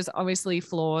 there's obviously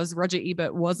flaws. Roger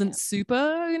Ebert wasn't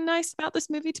super nice about this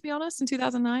movie, to be honest, in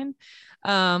 2009.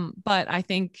 But I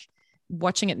think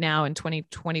watching it now in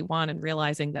 2021 and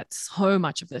realizing that so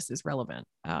much of this is relevant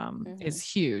is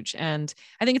huge. And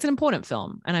I think it's an important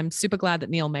film. And I'm super glad that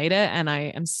Neil made it. And I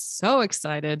am so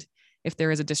excited. If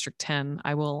there is a District 10,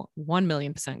 I will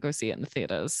 1,000,000% go see it in the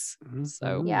theaters.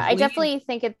 So yeah, I definitely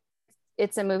think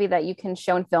it's a movie that you can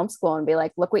show in film school and be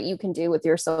like, look what you can do with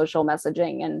your social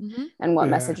messaging and what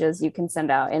messages you can send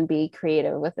out and be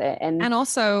creative with it. And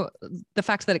also the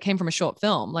fact that it came from a short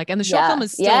film, and the short film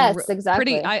is still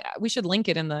exactly. pretty, we should link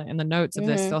it in the notes of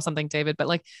this or something, David, but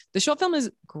like the short film is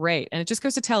great. And it just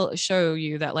goes to show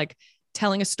you that like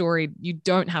telling a story, you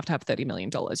don't have to have $30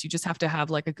 million. You just have to have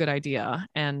like a good idea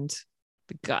and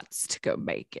the guts to go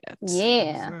make it.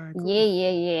 Yeah.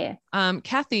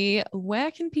 Kathy, where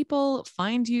can people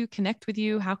find you, connect with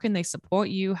you? How can they support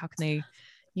you? How can they,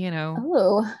 you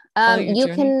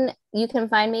can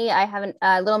find me. I have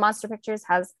Little Monster Pictures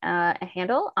has a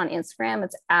handle on Instagram.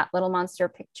 It's at Little Monster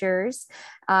Pictures.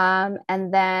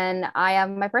 And then I have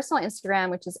my personal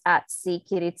Instagram, which is at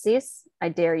 @ckiritzis. I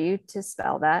dare you to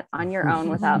spell that on your own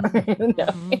without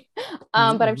knowing.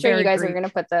 But I'm sure you guys are going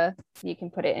to you can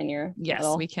put it in your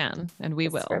we can, and we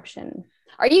description. will.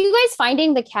 Are you guys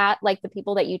finding the cat, like the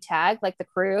people that you tag, like the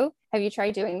crew? Have you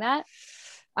tried doing that?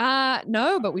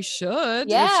 No, but we should.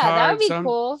 Yeah, that would be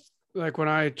cool. Like when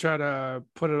I try to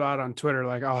put it out on Twitter,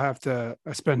 like I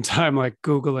spend time like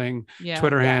Googling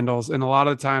Twitter handles. And a lot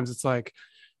of the times it's like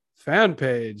fan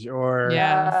page or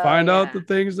find out the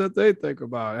things that they think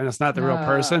about. And it's not the real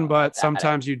person, but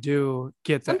sometimes you do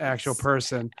get the actual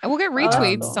person. And we'll get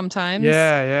retweets sometimes.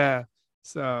 Yeah.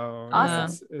 So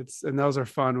awesome. It's and those are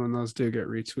fun when those do get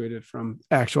retweeted from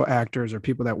actual actors or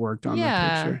people that worked on the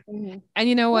picture. And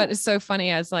you know what is so funny,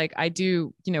 as like I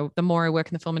do, the more I work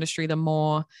in the film industry, the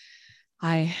more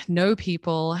I know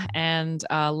people. And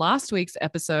last week's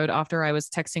episode, after I was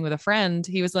texting with a friend,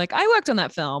 he was like, I worked on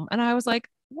that film. And I was like,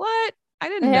 what? I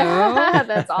didn't know.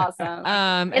 That's awesome.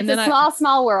 And it's then a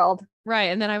small world. Right.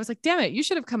 And then I was like, damn it, you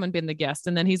should have come and been the guest.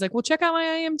 And then he's like, well, check out my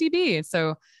IMDb.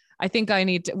 So I think I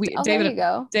need to,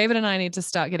 David and I need to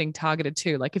start getting targeted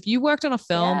too. Like if you worked on a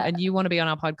film and you want to be on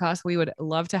our podcast, we would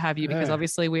love to have you because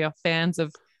obviously we are fans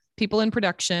of people in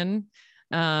production,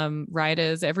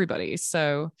 writers, everybody.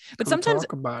 So, but sometimes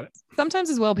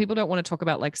as well, people don't want to talk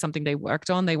about like something they worked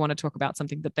on. They want to talk about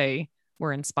something that they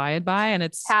were inspired by, and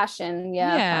it's passion.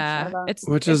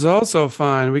 Which is also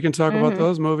fine. We can talk about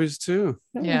those movies too.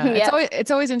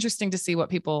 It's always interesting to see what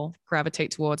people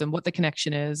gravitate towards and what the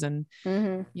connection is. And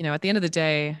at the end of the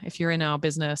day, if you're in our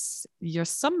business, you're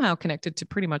somehow connected to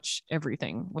pretty much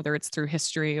everything, whether it's through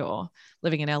history or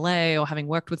living in LA or having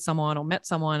worked with someone or met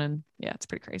someone. And it's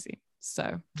pretty crazy.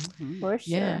 So For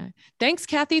sure. yeah. Thanks,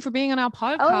 Kathy, for being on our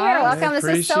podcast. Oh, you're welcome. This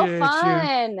is so appreciate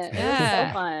fun. you. This is Yeah.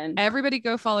 so fun. Everybody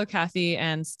go follow Kathy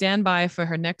and stand by for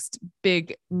her next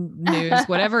big news,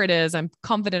 whatever it is. I'm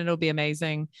confident it'll be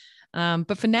amazing.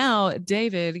 But for now,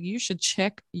 David, you should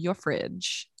check your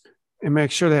fridge. And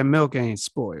make sure that milk ain't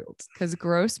spoiled. Because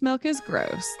gross milk is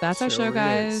gross. That's our Sure show,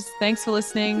 guys. is. Thanks for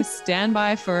listening. Stand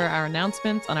by for our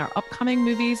announcements on our upcoming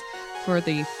movies for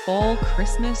the fall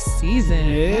Christmas season.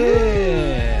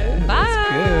 Yeah. Bye.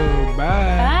 Let's go. Bye.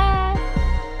 Bye.